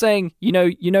Paul saying, you know,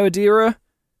 Adira?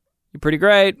 You're pretty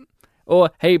great. Or,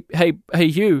 hey,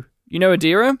 you know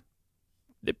Adira?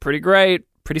 They're pretty great,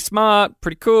 pretty smart,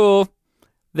 pretty cool.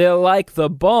 They're like the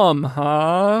bomb,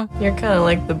 huh? You're kind of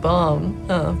like the bomb,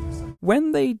 huh?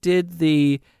 When they did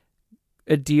the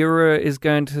Adira is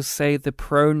going to say the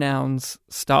pronouns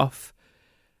stuff,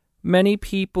 many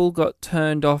people got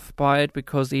turned off by it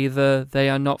because either they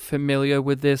are not familiar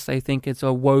with this, they think it's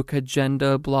a woke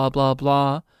agenda, blah, blah,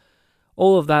 blah.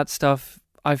 All of that stuff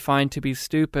I find to be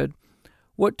stupid.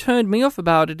 What turned me off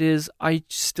about it is I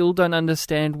still don't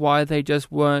understand why they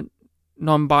just weren't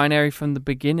non-binary from the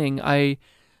beginning. I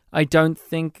don't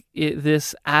think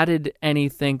this added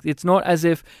anything. It's not as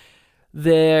if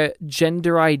their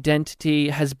gender identity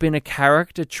has been a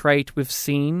character trait we've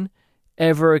seen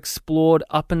ever explored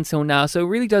up until now. So it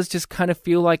really does just kind of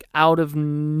feel like out of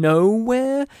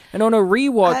nowhere. And on a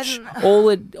rewatch,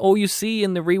 all you see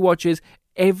in the rewatch is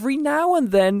every now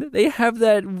and then they have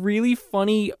that really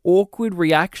funny, awkward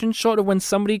reaction shot of when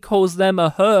somebody calls them a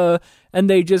her and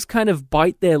they just kind of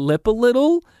bite their lip a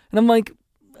little. And I'm like,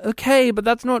 okay, but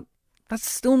that's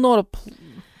still not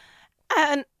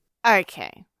And,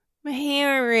 okay.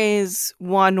 Here is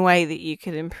one way that you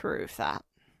could improve that.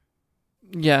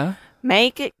 Yeah.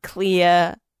 Make it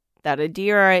clear that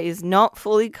Adira is not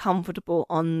fully comfortable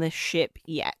on the ship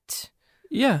yet.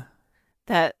 Yeah.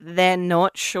 That they're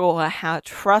not sure how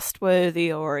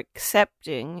trustworthy or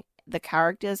accepting the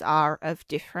characters are of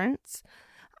difference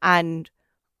and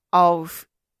of,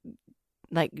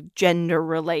 like,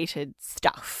 gender-related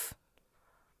stuff.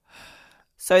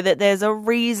 So that there's a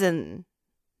reason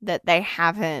that they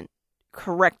haven't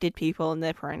corrected people in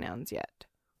their pronouns yet.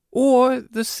 Or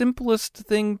the simplest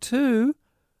thing, too,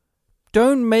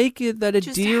 don't make it that Adira...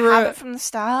 Just have it from the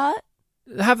start?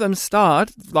 Have them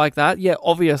start like that. Yeah,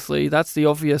 obviously, that's the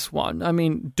obvious one. I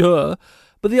mean, duh.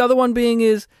 But the other one being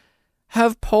is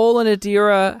have Paul and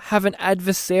Adira have an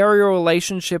adversarial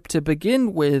relationship to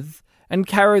begin with and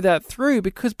carry that through,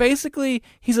 because basically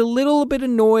he's a little bit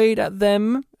annoyed at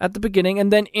them at the beginning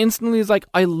and then instantly is like,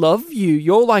 I love you.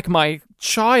 You're like my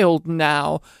child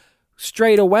now.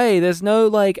 Straight away, there's no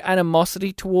like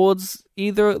animosity towards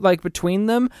either, like between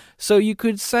them. So you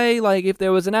could say, like, if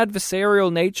there was an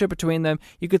adversarial nature between them,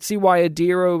 you could see why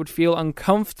Adira would feel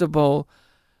uncomfortable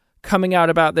coming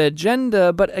out about their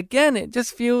gender. But again,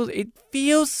 it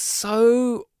feels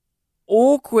so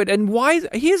awkward. And why?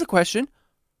 Here's a question: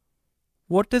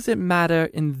 what does it matter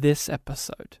in this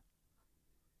episode?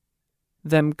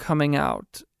 Them coming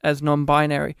out as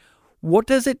non-binary. What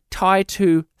does it tie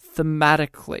to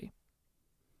thematically?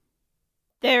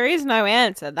 There is no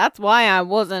answer. That's why I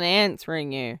wasn't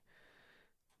answering you.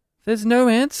 There's no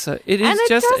answer.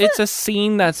 It's a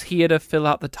scene that's here to fill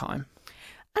out the time.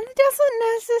 And it doesn't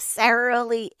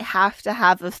necessarily have to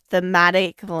have a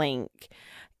thematic link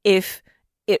if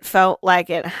it felt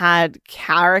like it had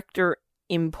character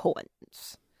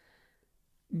importance.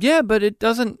 Yeah, but it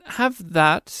doesn't have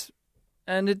that,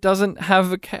 and it doesn't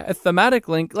have a thematic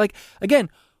link. Like,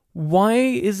 again, Why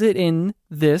is it in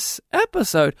this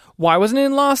episode? Why wasn't it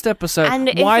in last episode? And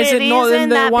why if is it not in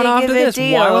the one after this?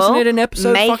 Why wasn't it in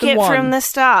episode make fucking it 1? from the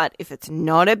start. If it's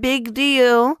not a big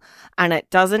deal and it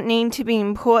doesn't need to be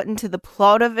important to the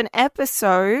plot of an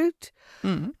episode,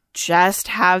 just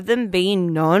have them be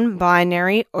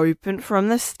non-binary, open from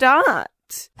the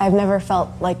start. I've never felt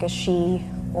like a she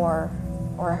or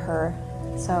a her,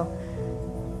 so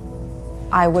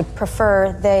I would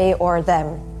prefer they or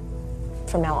them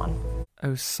from now on.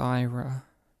 Osyra.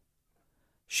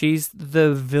 She's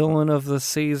the villain of the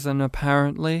season,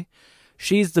 apparently.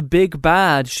 She's the big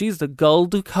bad. She's the Gul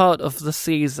Dukat of the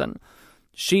season.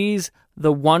 She's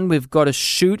the one we've got to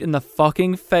shoot in the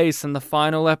fucking face in the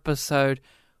final episode.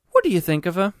 What do you think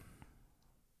of her?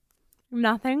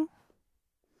 Nothing.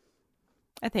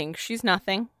 I think she's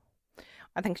nothing.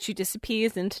 I think she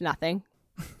disappears into nothing.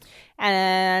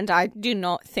 And I do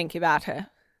not think about her.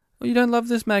 Well, you don't love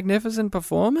this magnificent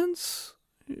performance?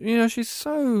 You know, she's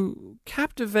so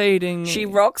captivating. She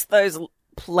rocks those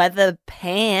leather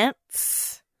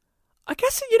pants. I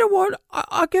guess, you know what?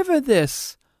 I'll give her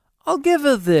this. I'll give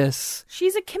her this.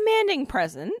 She's a commanding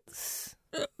presence.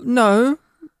 No.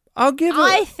 I'll give her...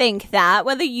 I think that,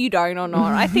 whether you don't or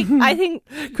not. I think...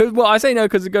 Well, I say no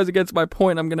because it goes against my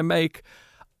point I'm going to make.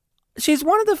 She's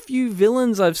one of the few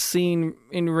villains I've seen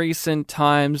in recent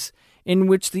times in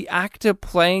which the actor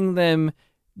playing them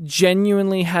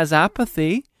genuinely has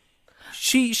apathy.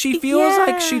 She feels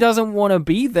like she doesn't want to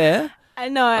be there.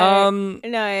 No,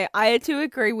 I do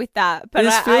agree with that. But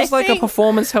this feels like a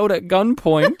performance held at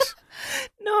gunpoint.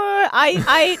 No,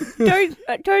 I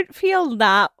don't feel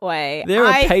that way. They're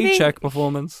a paycheck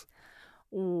performance.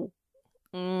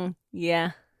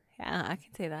 Yeah, I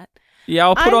can see that. Yeah,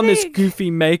 I'll put on this goofy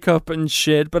makeup and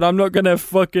shit, but I'm not going to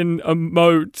fucking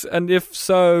emote. And if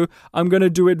so, I'm going to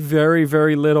do it very,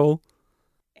 very little.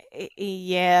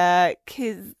 Yeah,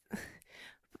 because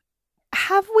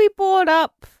have we brought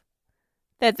up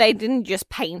that they didn't just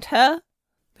paint her?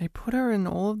 They put her in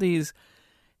all of these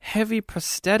heavy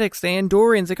prosthetics. The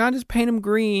Andorians, they can't just paint them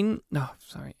green. No,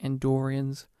 sorry,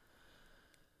 Andorians.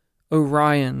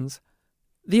 Orions.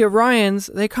 The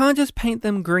Orions, they can't just paint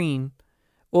them green.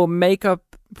 Or make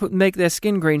their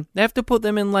skin green. They have to put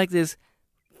them in like this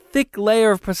thick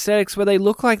layer of prosthetics where they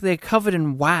look like they're covered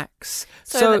in wax.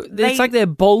 So it's like they're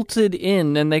bolted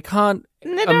in and they can't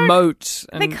emote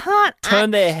and they can't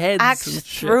turn their heads act and shit.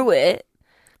 Through it.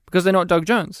 Because they're not Doug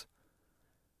Jones.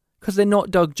 Because they're not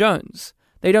Doug Jones.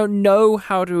 They don't know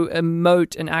how to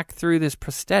emote and act through this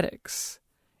prosthetics.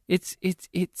 It's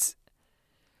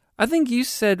I think you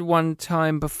said one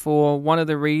time before one of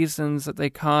the reasons that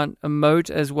they can't emote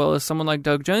as well as someone like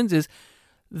Doug Jones is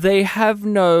they have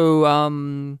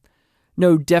no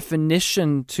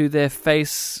definition to their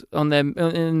face on them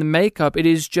in the makeup. It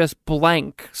is just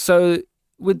blank. So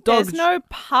with Doug, there's no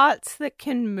parts that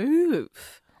can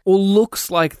move or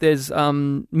looks like there's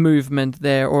movement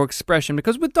there or expression.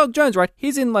 Because with Doug Jones, right,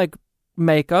 he's in like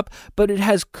makeup, but it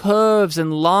has curves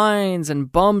and lines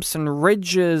and bumps and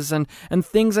ridges and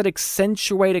things that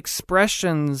accentuate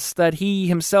expressions that he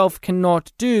himself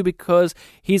cannot do because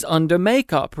he's under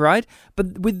makeup, right?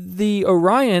 But with the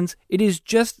Orions, it is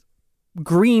just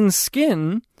green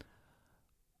skin,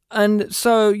 and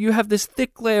so you have this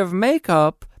thick layer of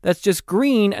makeup that's just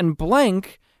green and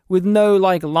blank with no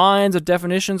like lines or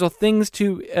definitions or things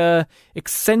to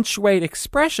accentuate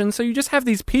expression. So you just have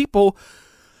these people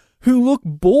who look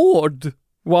bored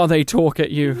while they talk at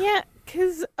you. Yeah,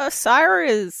 because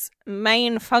Osyra's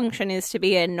main function is to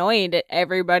be annoyed at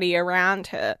everybody around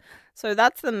her. So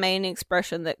that's the main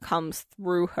expression that comes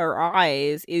through her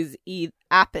eyes is either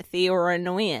apathy or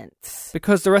annoyance.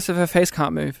 Because the rest of her face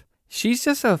can't move. She's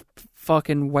just a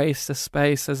fucking waste of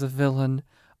space as a villain.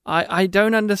 I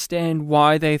don't understand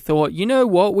why they thought, you know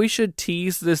what, we should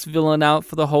tease this villain out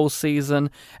for the whole season.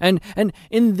 And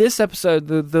in this episode,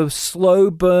 the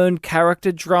slow burn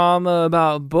character drama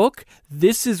about Book,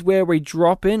 this is where we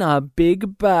drop in our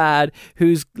big bad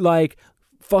who's like,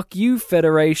 fuck you,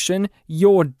 Federation,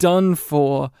 you're done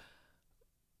for.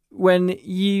 When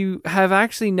you have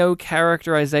actually no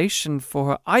characterization for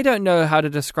her. I don't know how to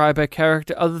describe her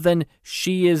character other than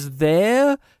she is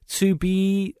there to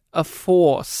be a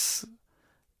force.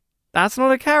 That's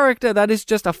not a character, that is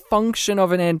just a function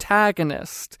of an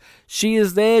antagonist. She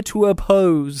is there to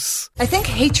oppose. I think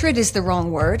hatred is the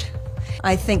wrong word.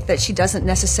 I think that she doesn't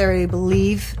necessarily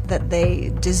believe that they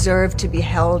deserve to be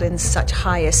held in such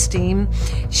high esteem.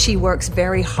 She works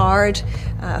very hard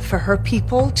for her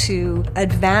people to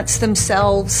advance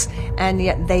themselves, and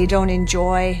yet they don't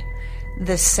enjoy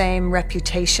the same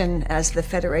reputation as the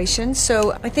Federation.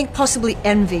 So I think possibly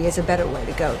envy is a better way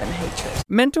to go than hatred.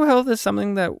 Mental health is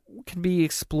something that can be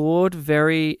explored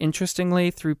very interestingly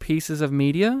through pieces of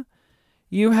media.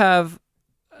 You have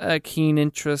a keen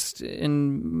interest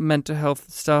in mental health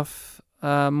stuff,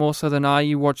 more so than I.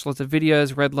 You watch lots of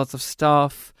videos, read lots of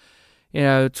stuff,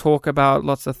 talk about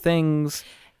lots of things.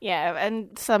 Yeah,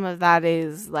 and some of that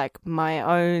is like my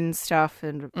own stuff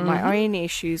and my own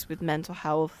issues with mental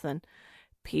health and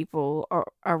people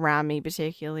around me,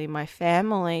 particularly my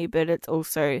family, but it's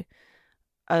also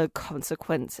a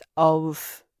consequence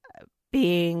of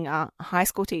being a high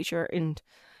school teacher and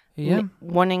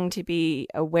wanting to be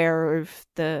aware of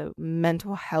the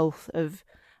mental health of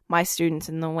my students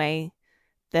in the way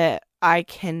that I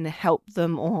can help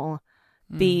them or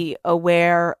be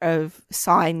aware of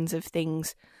signs of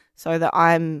things so that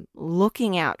I'm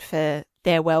looking out for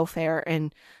their welfare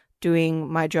and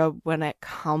doing my job when it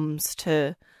comes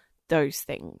to those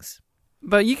things.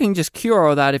 But you can just cure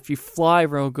all that if you fly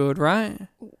real good, right?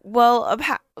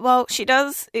 Well, she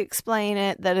does explain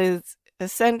it that is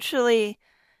essentially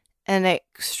an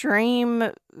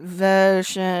extreme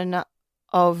version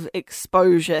of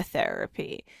exposure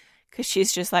therapy. Because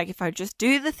she's just like, if I just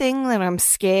do the thing that I'm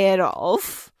scared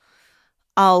of,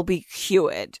 I'll be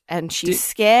cured. And she's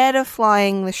scared of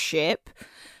flying the ship,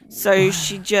 so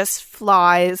she just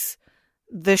flies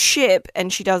the ship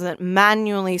and she does it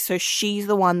manually, so she's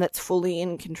the one that's fully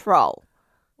in control.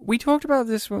 We talked about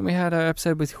this when we had our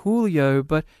episode with Julio,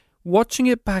 but watching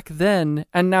it back then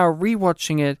and now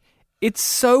rewatching it, it's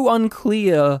so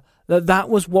unclear that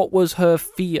was what was her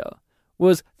fear.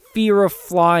 Was fear of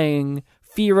flying,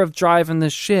 fear of driving the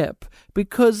ship,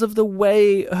 because of the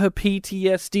way her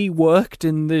PTSD worked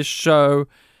in this show.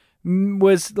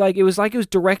 It was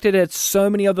directed at so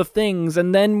many other things,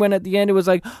 and then when at the end it was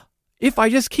like, if I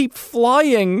just keep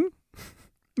flying,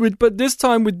 but this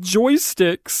time with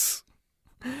joysticks,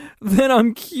 then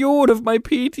I'm cured of my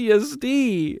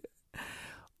PTSD.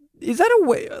 Is that a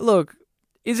way? Look,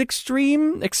 is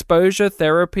extreme exposure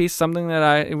therapy something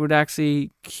that it would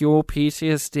actually cure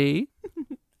PTSD?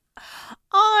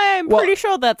 I'm pretty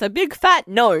sure that's a big fat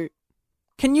no.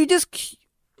 Can you just...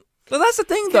 Well, that's the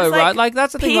thing, though, right? Like,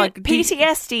 that's the thing.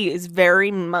 PTSD is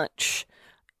very much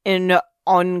an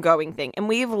ongoing thing, and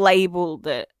we've labeled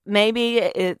it. Maybe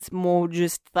it's more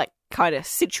just like kind of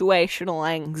situational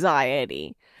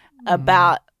anxiety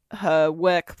about her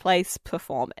workplace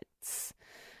performance.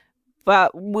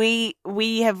 But we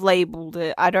have labeled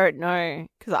it. I don't know,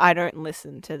 because I don't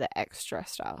listen to the extra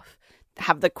stuff.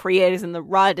 Have the creators and the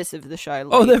writers of the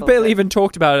show. They've barely even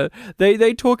talked about it.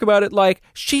 They talk about it like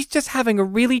she's just having a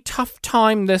really tough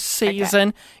time this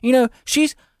season. Okay.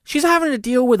 She's having to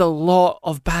deal with a lot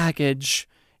of baggage.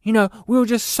 We were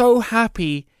just so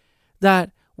happy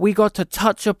that we got to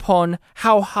touch upon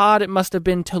how hard it must have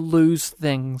been to lose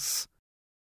things.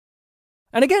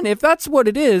 And again, if that's what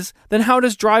it is, then how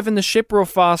does driving the ship real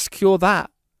fast cure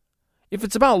that? If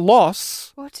it's about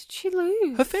loss... What did she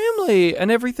lose? Her family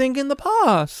and everything in the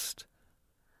past.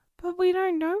 But we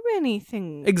don't know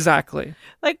anything. Exactly.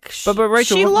 Like, but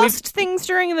Rachel, she lost things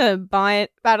during the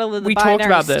Battle of the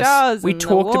Binary Stars. We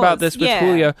talked about this with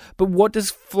Julio. But what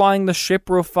does flying the ship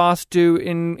real fast do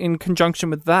in conjunction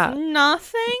with that?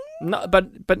 Nothing. No,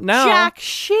 but now... Jack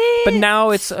shit. But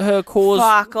now it's her cause...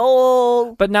 Fuck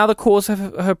all. But now the cause of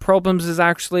her problems is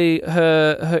actually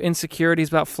her insecurities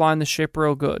about flying the ship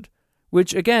real good.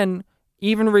 Which, again,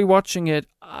 even rewatching it,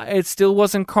 it still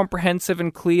wasn't comprehensive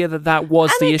and clear that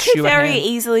was the issue. It could very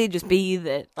easily just be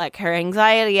that, like, her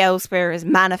anxiety elsewhere is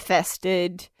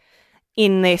manifested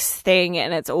in this thing,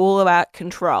 and it's all about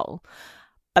control.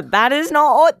 But that is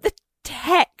not what the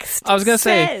text I was going to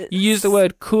says. say, you use the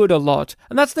word could a lot.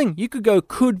 And that's the thing, you could go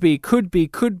could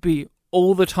be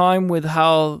all the time with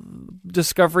how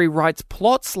Discovery writes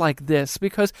plots like this,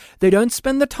 because they don't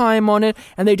spend the time on it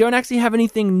and they don't actually have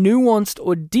anything nuanced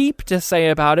or deep to say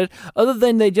about it, other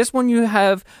than they just want you to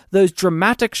have those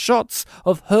dramatic shots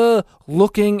of her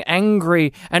looking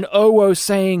angry and Owo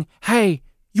saying, hey,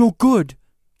 you're good,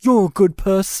 you're a good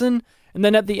person. And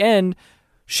then at the end,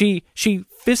 she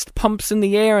fist pumps in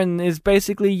the air and is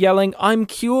basically yelling, I'm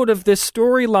cured of this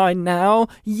storyline now.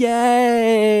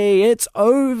 Yay, it's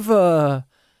over.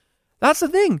 That's the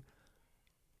thing.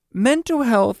 Mental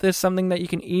health is something that you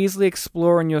can easily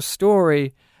explore in your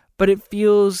story, but it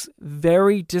feels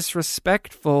very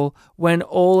disrespectful when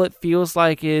all it feels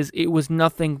like is it was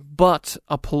nothing but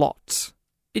a plot.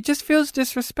 It just feels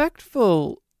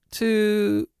disrespectful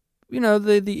to,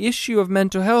 the issue of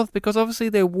mental health, because obviously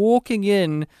they're walking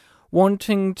in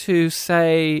wanting to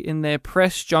say in their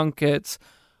press junkets,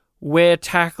 we're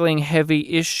tackling heavy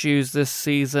issues this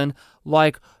season,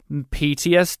 like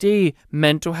PTSD,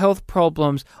 mental health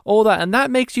problems, all that. And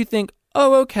that makes you think,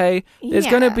 oh, okay, there's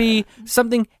going to be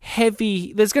something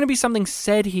heavy. There's going to be something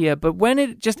said here. But when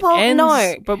it just ends...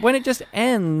 No. But when it just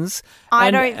ends... I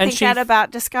don't think that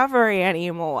about Discovery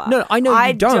anymore. No, I know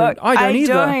you don't. I don't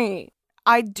either.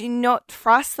 I do not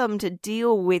trust them to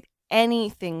deal with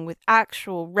anything with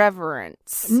actual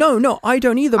reverence. No, I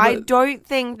don't either. But... I don't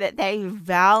think that they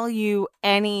value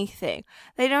anything.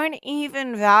 They don't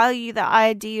even value the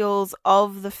ideals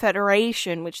of the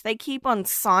Federation, which they keep on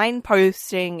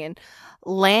signposting and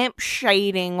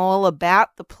lampshading all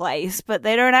about the place, but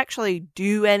they don't actually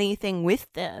do anything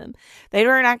with them. They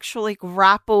don't actually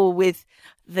grapple with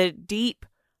the deep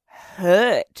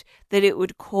hurt that it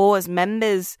would cause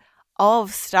members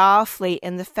of Starfleet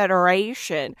and the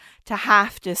Federation to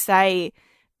have to say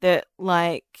that,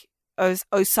 like,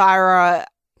 Osira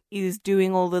is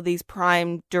doing all of these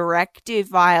Prime Directive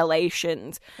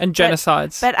violations. And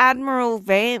genocides. But Admiral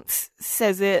Vance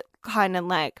says it kind of,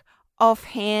 like,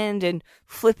 offhand and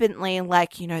flippantly,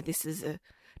 like, you know, this is a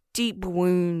deep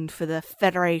wound for the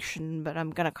Federation, but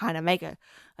I'm going to kind of make a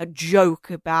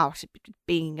joke about it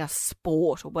being a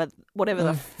sport or whatever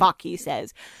the fuck he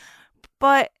says.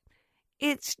 But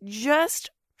it's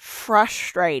just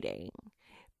frustrating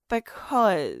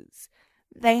because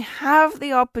they have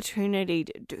the opportunity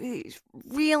to do these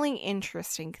really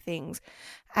interesting things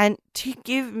and to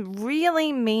give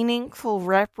really meaningful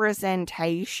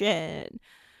representation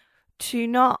to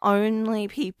not only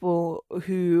people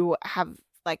who have,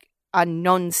 like, a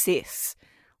non-cis,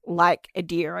 like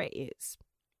Adira is.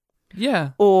 Yeah.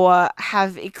 Or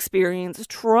have experienced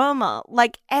trauma.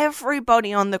 Like,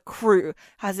 everybody on the crew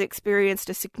has experienced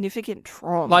a significant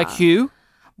trauma. Like Hugh?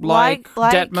 Like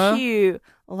Detmer? Hugh.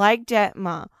 Like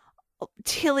Detmer.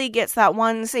 Tilly gets that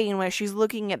one scene where she's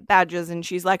looking at badges and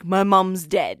she's like, my mum's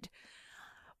dead.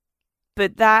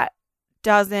 But that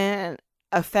doesn't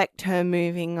affect her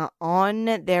moving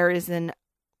on. There isn't,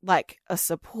 like, a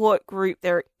support group.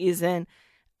 There isn't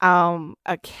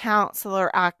a counselor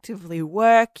actively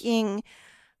working.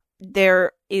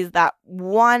 There is that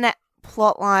one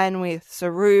plot line with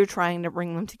Saru trying to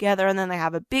bring them together, and then they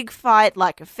have a big fight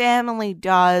like a family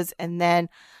does, and then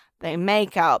they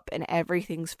make up and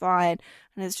everything's fine.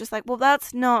 And it's just like, well,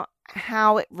 that's not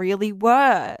how it really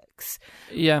works.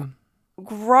 Yeah.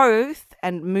 Growth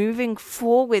and moving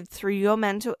forward through your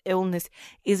mental illness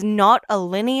is not a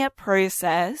linear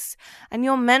process, and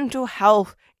your mental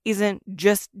health isn't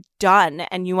just done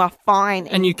and you are fine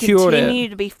and you cured it. Continue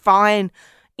to be fine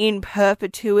in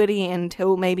perpetuity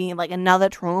until maybe, like, another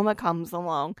trauma comes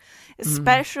along,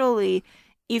 especially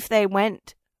if they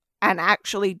went and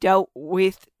actually dealt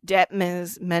with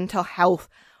Detmer's mental health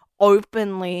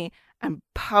openly and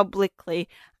publicly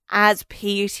as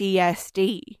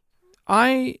PTSD.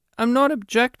 I'm not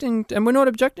objecting, and we're not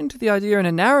objecting to the idea in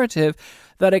a narrative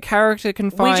that a character can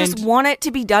find... We just want it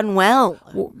to be done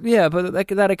well. Yeah, but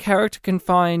that a character can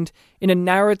find in a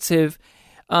narrative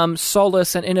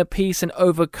solace and inner peace and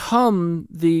overcome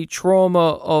the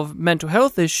trauma of mental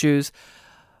health issues.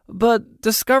 But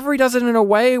Discovery does it in a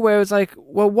way where it's like,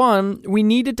 well, one, we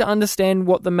needed to understand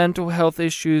what the mental health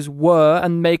issues were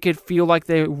and make it feel like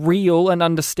they're real and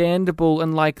understandable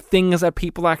and like things that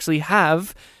people actually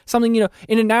have. Something, you know,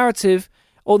 in a narrative,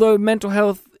 although mental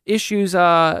health issues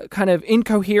are kind of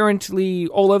incoherently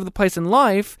all over the place in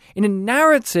life, in a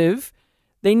narrative,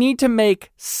 they need to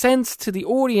make sense to the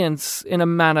audience in a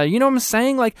manner. You know what I'm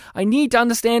saying? Like, I need to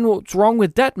understand what's wrong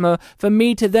with Detmer for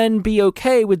me to then be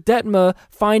okay with Detmer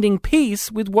finding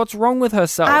peace with what's wrong with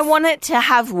herself. I want it to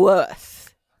have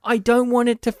worth. I don't want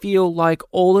it to feel like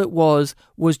all it was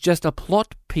just a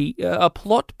plot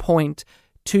point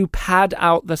to pad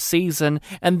out the season,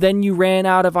 and then you ran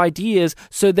out of ideas,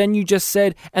 so then you just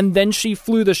said, and then she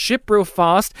flew the ship real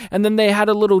fast, and then they had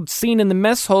a little scene in the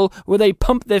mess hall where they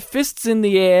pumped their fists in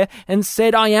the air and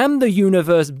said, I am the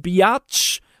universe,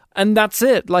 biatch, and that's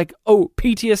it. Like, oh,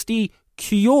 PTSD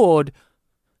cured.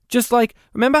 Just like,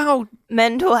 remember how...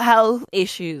 Mental health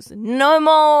issues. No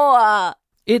more!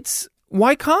 Here's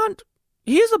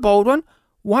a bold one.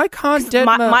 Why can't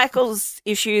Detmer... Michael's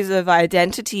issues of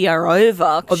identity are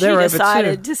over because she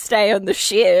decided to stay on the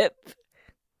ship.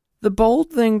 The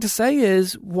bold thing to say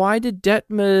is, why did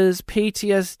Detmer's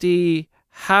PTSD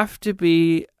have to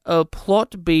be a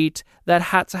plot beat that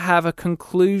had to have a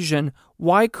conclusion?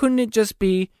 Why couldn't it just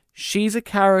be, she's a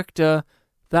character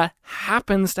that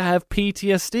happens to have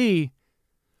PTSD?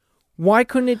 Why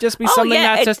couldn't it just be something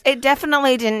that just... It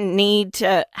definitely didn't need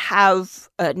to have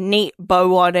a neat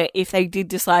bow on it if they did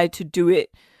decide to do it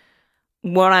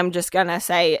what I'm just going to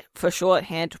say for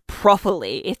shorthand,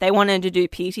 properly, if they wanted to do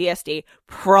PTSD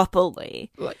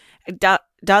properly, it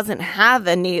doesn't have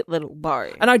a neat little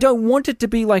bow. And I don't want it to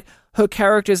be like her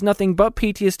character is nothing but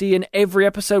PTSD in every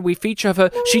episode we feature of her.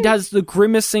 She does the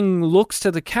grimacing looks to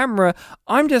the camera.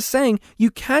 I'm just saying you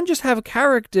can just have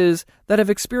characters that have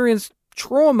experienced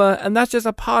trauma and that's just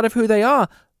a part of who they are.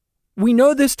 We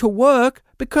know this to work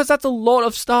because that's a lot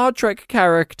of Star Trek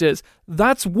characters.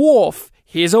 That's Worf.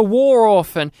 He's a war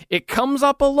orphan. It comes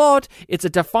up a lot. It's a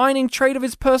defining trait of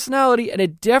his personality, and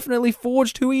it definitely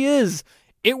forged who he is.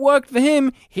 It worked for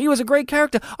him. He was a great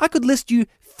character. I could list you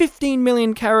 15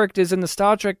 million characters in the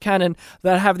Star Trek canon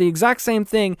that have the exact same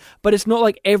thing, but it's not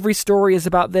like every story is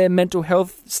about their mental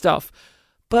health stuff.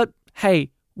 But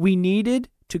hey, we needed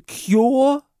to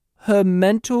cure her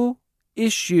mental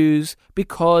issues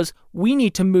because we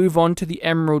need to move on to the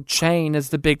Emerald Chain as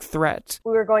the big threat.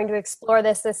 We were going to explore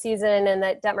this season, and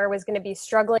that Detmer was going to be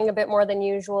struggling a bit more than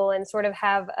usual and sort of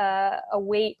have a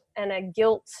weight and a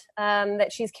guilt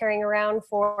that she's carrying around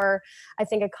for, I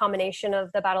think, a combination of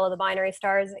the Battle of the Binary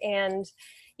Stars and,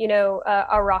 you know,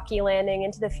 a rocky landing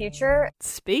into the future.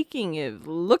 Speaking of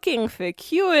looking for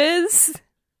cures...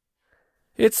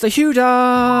 It's the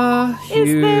Huda!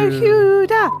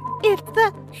 It's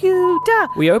the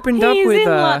Huda! We opened up with... He's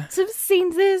in lots of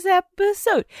scenes this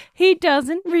episode. He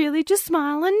doesn't really just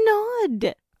smile and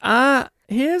nod.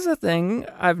 Here's a thing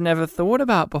I've never thought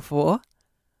about before.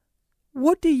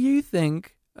 What do you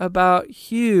think about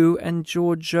Hugh and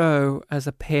Georgiou as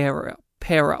a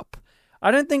pair up?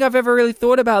 I don't think I've ever really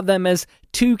thought about them as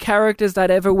two characters that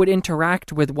ever would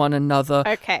interact with one another.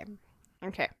 Okay.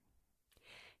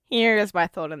 Here is my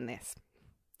thought on this.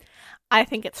 I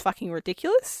think it's fucking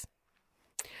ridiculous.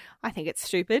 I think it's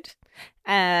stupid.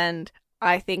 And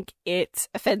I think it's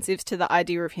offensive to the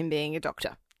idea of him being a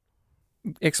doctor.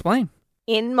 Explain.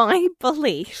 In my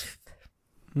belief,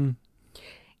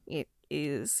 it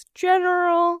is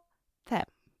general that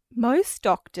most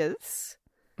doctors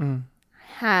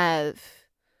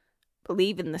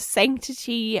believe in the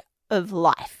sanctity of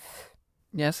life.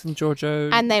 Yes, and Georgiou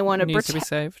and they want needs to be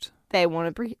saved. They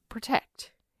want to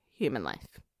protect human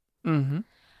life. Mm-hmm.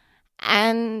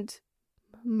 And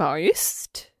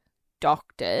most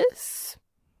doctors,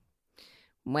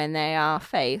 when they are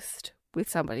faced with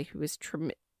somebody who has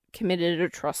committed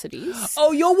atrocities...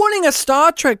 Oh, you're wanting a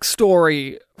Star Trek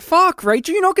story. Fuck,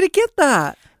 Rachel, you're not going to get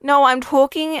that. No, I'm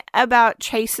talking about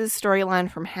Chase's storyline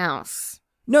from House.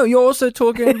 No, you're also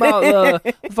talking about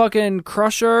the fucking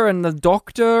Crusher and the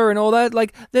Doctor and all that.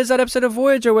 Like, there's that episode of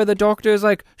Voyager where the Doctor is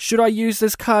like, should I use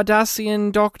this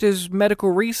Cardassian doctor's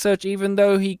medical research even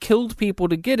though he killed people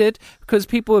to get it? Because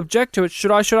people object to it.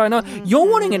 Should I not? You're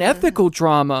wanting an ethical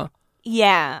drama.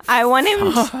 Yeah, I want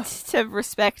him to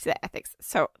respect the ethics.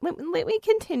 So, let me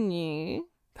continue.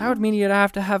 That would mean you'd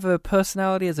have to have a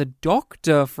personality as a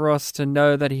doctor for us to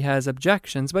know that he has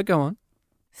objections, but go on.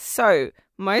 So,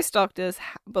 most doctors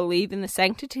believe in the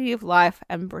sanctity of life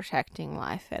and protecting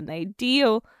life, and they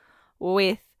deal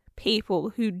with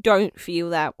people who don't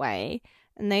feel that way,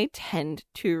 and they tend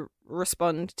to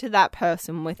respond to that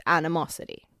person with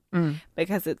animosity,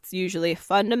 because it's usually a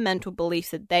fundamental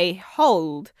belief that they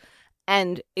hold,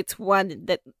 and it's one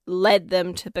that led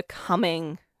them to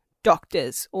becoming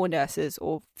doctors or nurses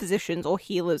or physicians or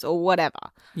healers or whatever.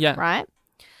 Yeah. Right?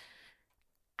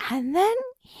 And then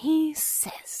he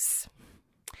says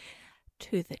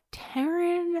to the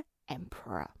Terran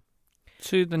Emperor.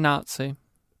 To the Nazi.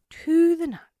 To the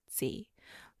Nazi.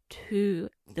 To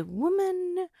the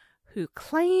woman who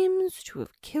claims to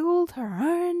have killed her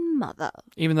own mother.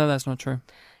 Even though that's not true.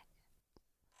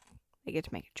 They get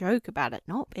to make a joke about it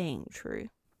not being true.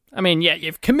 I mean, yeah,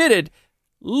 you've committed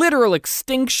literal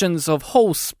extinctions of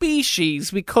whole species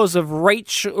because of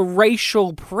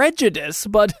racial prejudice,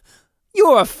 but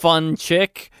you're a fun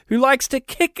chick who likes to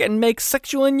kick and make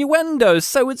sexual innuendos,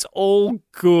 so it's all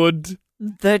good.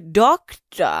 The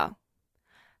Doctor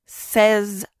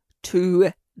says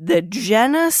to the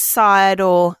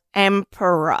genocidal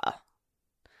Emperor,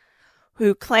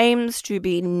 who claims to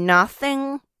be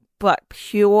nothing but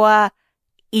pure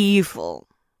evil,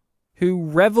 who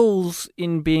revels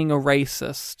in being a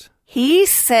racist. He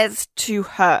says to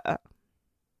her,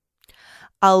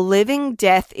 a living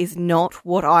death is not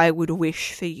what I would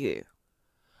wish for you.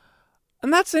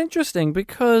 And that's interesting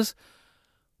because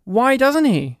why doesn't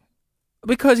he?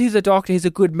 Because he's a doctor, he's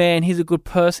a good man, he's a good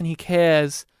person, he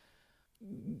cares.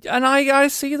 And I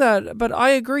see that, but I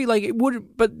agree, like it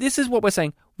would, but this is what we're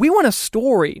saying. We want a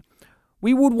story.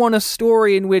 We would want a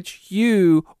story in which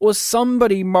you or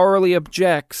somebody morally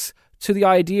objects to the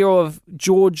idea of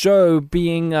Georgiou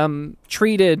being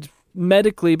treated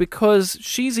medically because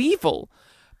she's evil.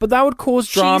 But that would cause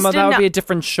drama. That would be a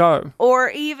different show.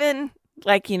 Or even,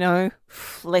 like, you know,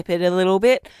 flip it a little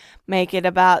bit. Make it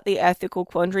about the ethical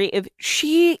quandary. If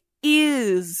she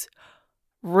is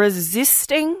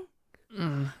resisting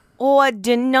or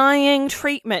denying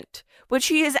treatment, which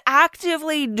she is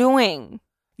actively doing.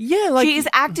 Yeah, like... She is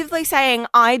actively saying,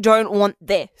 I don't want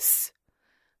this.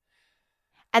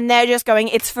 And they're just going,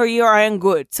 it's for your own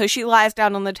good. So she lies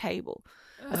down on the table.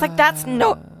 It's like, that's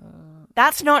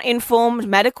not informed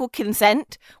medical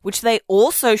consent, which they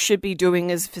also should be doing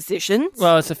as physicians.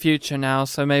 Well, it's the future now,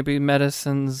 so maybe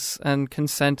medicines and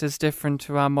consent is different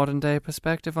to our modern day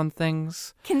perspective on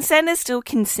things. Consent is still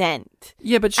consent.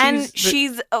 Yeah, but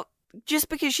she's just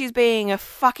because she's being a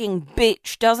fucking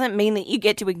bitch doesn't mean that you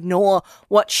get to ignore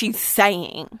what she's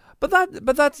saying. But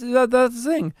that's the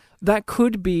thing. That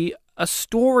could be a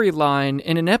storyline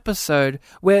in an episode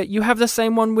where you have the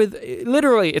same one with,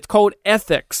 literally, it's called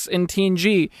Ethics in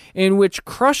TNG, in which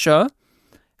Crusher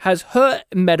has her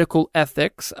medical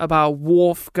ethics about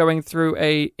Worf going through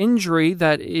a injury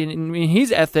that in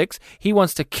his ethics, he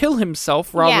wants to kill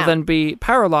himself rather than be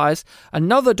paralyzed.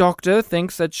 Another doctor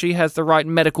thinks that she has the right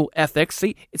medical ethics.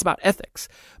 See, it's about ethics.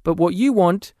 But what you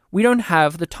want... We don't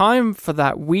have the time for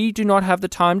that. We do not have the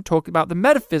time to talk about the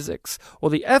metaphysics or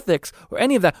the ethics or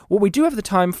any of that. What we do have the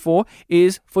time for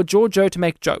is for Georgiou to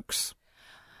make jokes.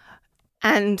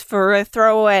 And for a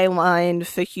throwaway line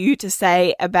for Hugh to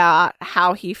say about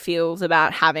how he feels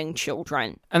about having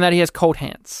children. And that he has cold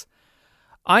hands.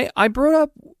 I brought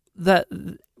up that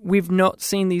we've not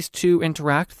seen these two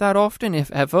interact that often,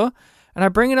 if ever. And I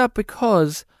bring it up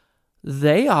because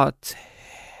they are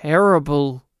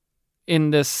terrible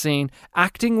in this scene,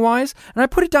 acting-wise, and I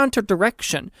put it down to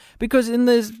direction, because in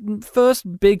this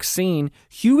first big scene,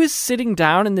 Hugh is sitting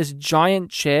down in this giant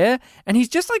chair, and he's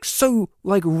just so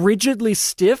rigidly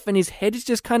stiff, and his head is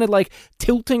just kind of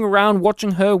tilting around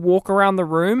watching her walk around the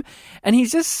room, and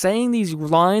he's just saying these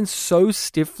lines so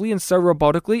stiffly and so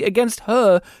robotically against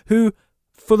her, who,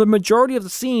 for the majority of the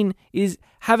scene, is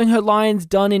having her lines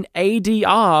done in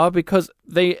ADR because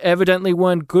they evidently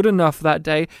weren't good enough that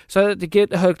day, so to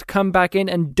get her to come back in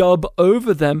and dub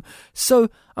over them. So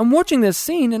I'm watching this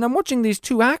scene, and I'm watching these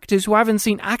two actors who I haven't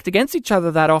seen act against each other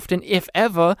that often, if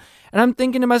ever, and I'm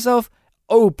thinking to myself,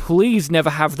 oh, please never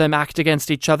have them act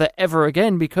against each other ever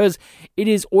again, because it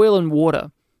is oil and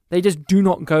water. They just do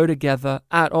not go together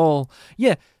at all.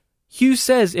 Yeah, Hugh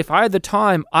says, if I had the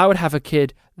time, I would have a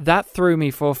kid. That threw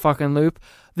me for a fucking loop.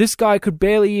 This guy could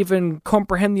barely even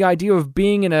comprehend the idea of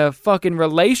being in a fucking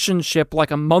relationship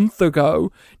a month ago.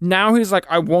 Now he's like,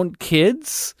 I want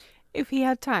kids? If he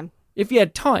had time. If he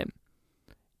had time.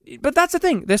 But that's the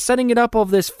thing. They're setting it up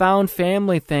of this found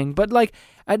family thing. But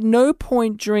at no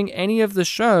point during any of the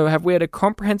show have we had a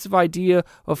comprehensive idea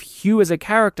of Hugh as a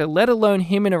character, let alone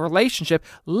him in a relationship,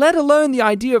 let alone the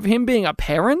idea of him being a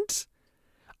parent.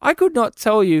 I could not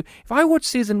tell you, if I watched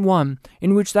season 1,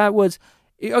 in which that was,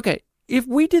 okay, if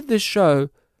we did this show,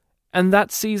 and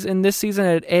this season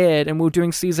had aired, and we were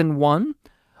doing season 1,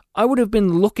 I would have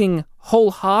been looking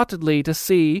wholeheartedly to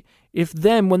see if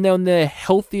them, when they're in their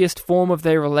healthiest form of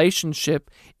their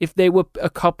relationship, if they were a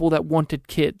couple that wanted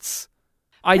kids.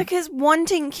 Because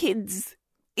wanting kids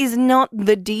is not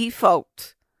the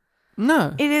default.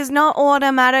 No. It is not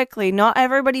automatically. Not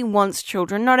everybody wants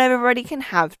children. Not everybody can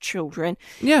have children.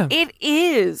 Yeah. It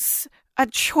is a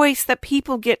choice that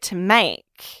people get to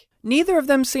make. Neither of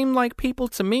them seem like people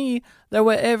to me that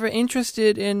were ever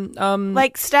interested in,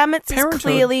 Stamets parenthood. is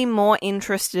clearly more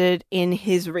interested in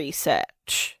his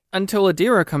research. Until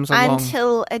Adira comes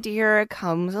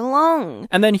along.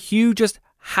 And then Hugh just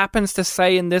happens to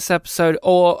say in this episode,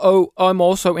 I'm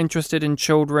also interested in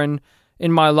children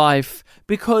in my life,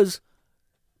 because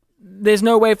there's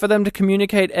no way for them to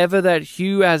communicate ever that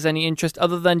Hugh has any interest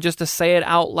other than just to say it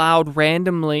out loud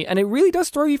randomly, and it really does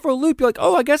throw you for a loop. You're like,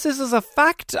 oh, I guess this is a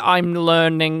fact I'm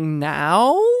learning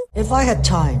now? If I had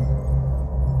time,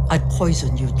 I'd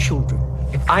poison your children.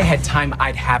 If I had time,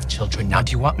 I'd have children. Now,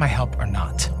 do you want my help or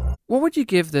not? What would you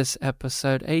give this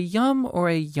episode, a yum or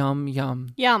a yum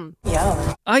yum? Yum.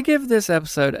 Yum. I give this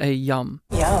episode a yum.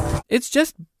 Yum. It's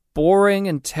just boring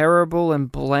and terrible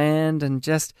and bland and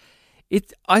just...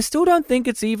 I still don't think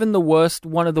it's even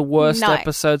one of the worst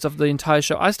episodes of the entire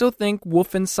show. I still think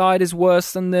Wolf Inside is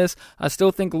worse than this. I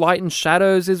still think Light and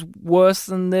Shadows is worse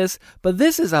than this. But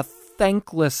this is a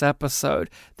thankless episode.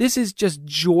 This is just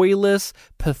joyless,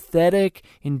 pathetic,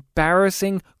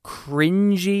 embarrassing,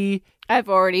 cringy. I've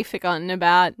already forgotten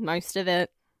about most of it.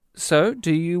 So,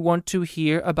 do you want to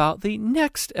hear about the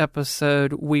next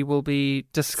episode we will be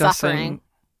discussing? Suffering.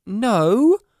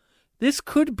 No. this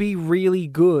could be really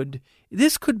good.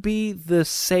 This could be the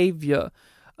savior.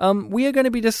 We are going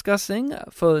to be discussing,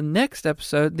 for the next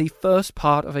episode, the first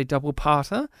part of a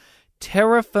double-parter,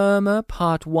 Terra Firma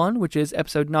Part 1, which is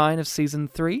episode 9 of Season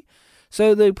 3.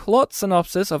 So the plot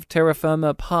synopsis of Terra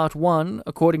Firma Part 1,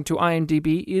 according to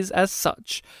IMDb, is as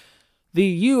such.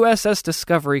 The USS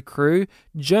Discovery crew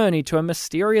journey to a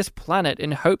mysterious planet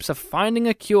in hopes of finding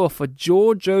a cure for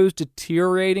Giorgio's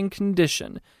deteriorating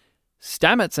condition.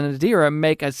 Stamets and Adira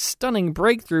make a stunning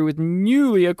breakthrough with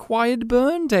newly acquired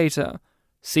burn data.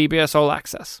 CBS All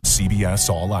Access. CBS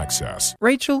All Access.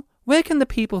 Rachel, where can the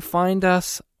people find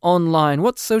us online?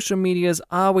 What social medias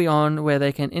are we on where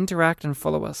they can interact and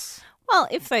follow us? Well,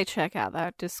 if they check out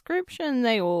that description,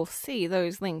 they will see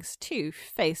those links to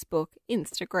Facebook,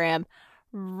 Instagram,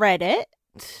 Reddit,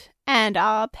 and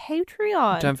our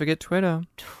Patreon. Don't forget Twitter.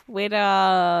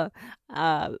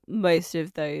 Most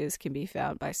of those can be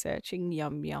found by searching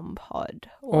Yum Yum Pod.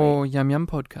 Or Yum Yum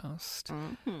Podcast.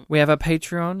 Mm-hmm. We have a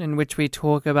Patreon in which we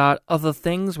talk about other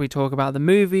things. We talk about the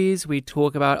movies. We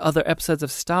talk about other episodes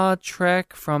of Star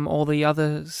Trek from all the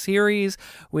other series.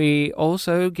 We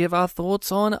also give our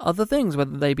thoughts on other things,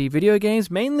 whether they be video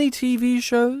games, mainly TV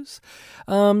shows.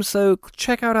 So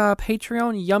check out our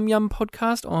Patreon, Yum Yum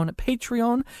Podcast on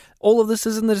Patreon. All of this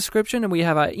is in the description, and we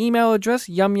have our email address,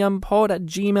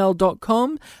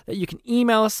 yumyumpod@gmail.com, that you can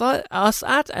email us at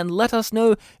and let us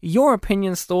know your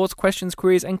opinions, thoughts, questions,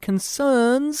 queries, and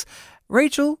concerns.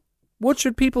 Rachel, what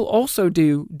should people also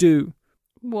do?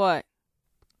 What?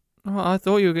 Oh, I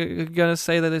thought you were going to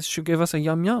say that it should give us a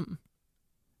yum yum.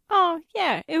 Oh,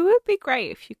 yeah, it would be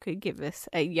great if you could give us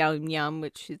a yum yum,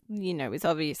 which, is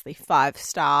obviously 5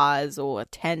 stars or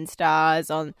 10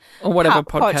 stars on or whatever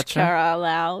podcatcher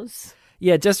allows.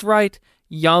 Yeah, just write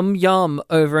yum yum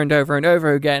over and over and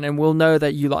over again, and we'll know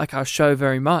that you like our show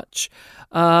very much.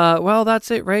 Well,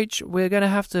 that's it, Rach. We're going to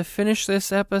have to finish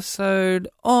this episode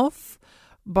off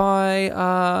by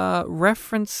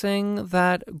referencing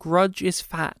that Grudge is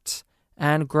fat,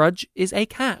 and Grudge is a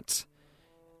cat.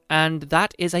 And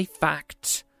that is a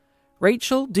fact.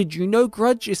 Rachel, did you know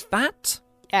Grudge is fat?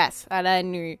 Yes, and I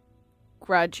knew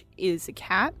Grudge is a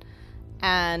cat.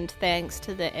 And thanks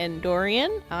to the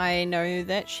Endorian, I know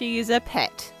that she is a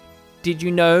pet. Did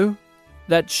you know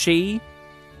that she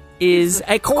is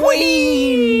a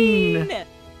queen?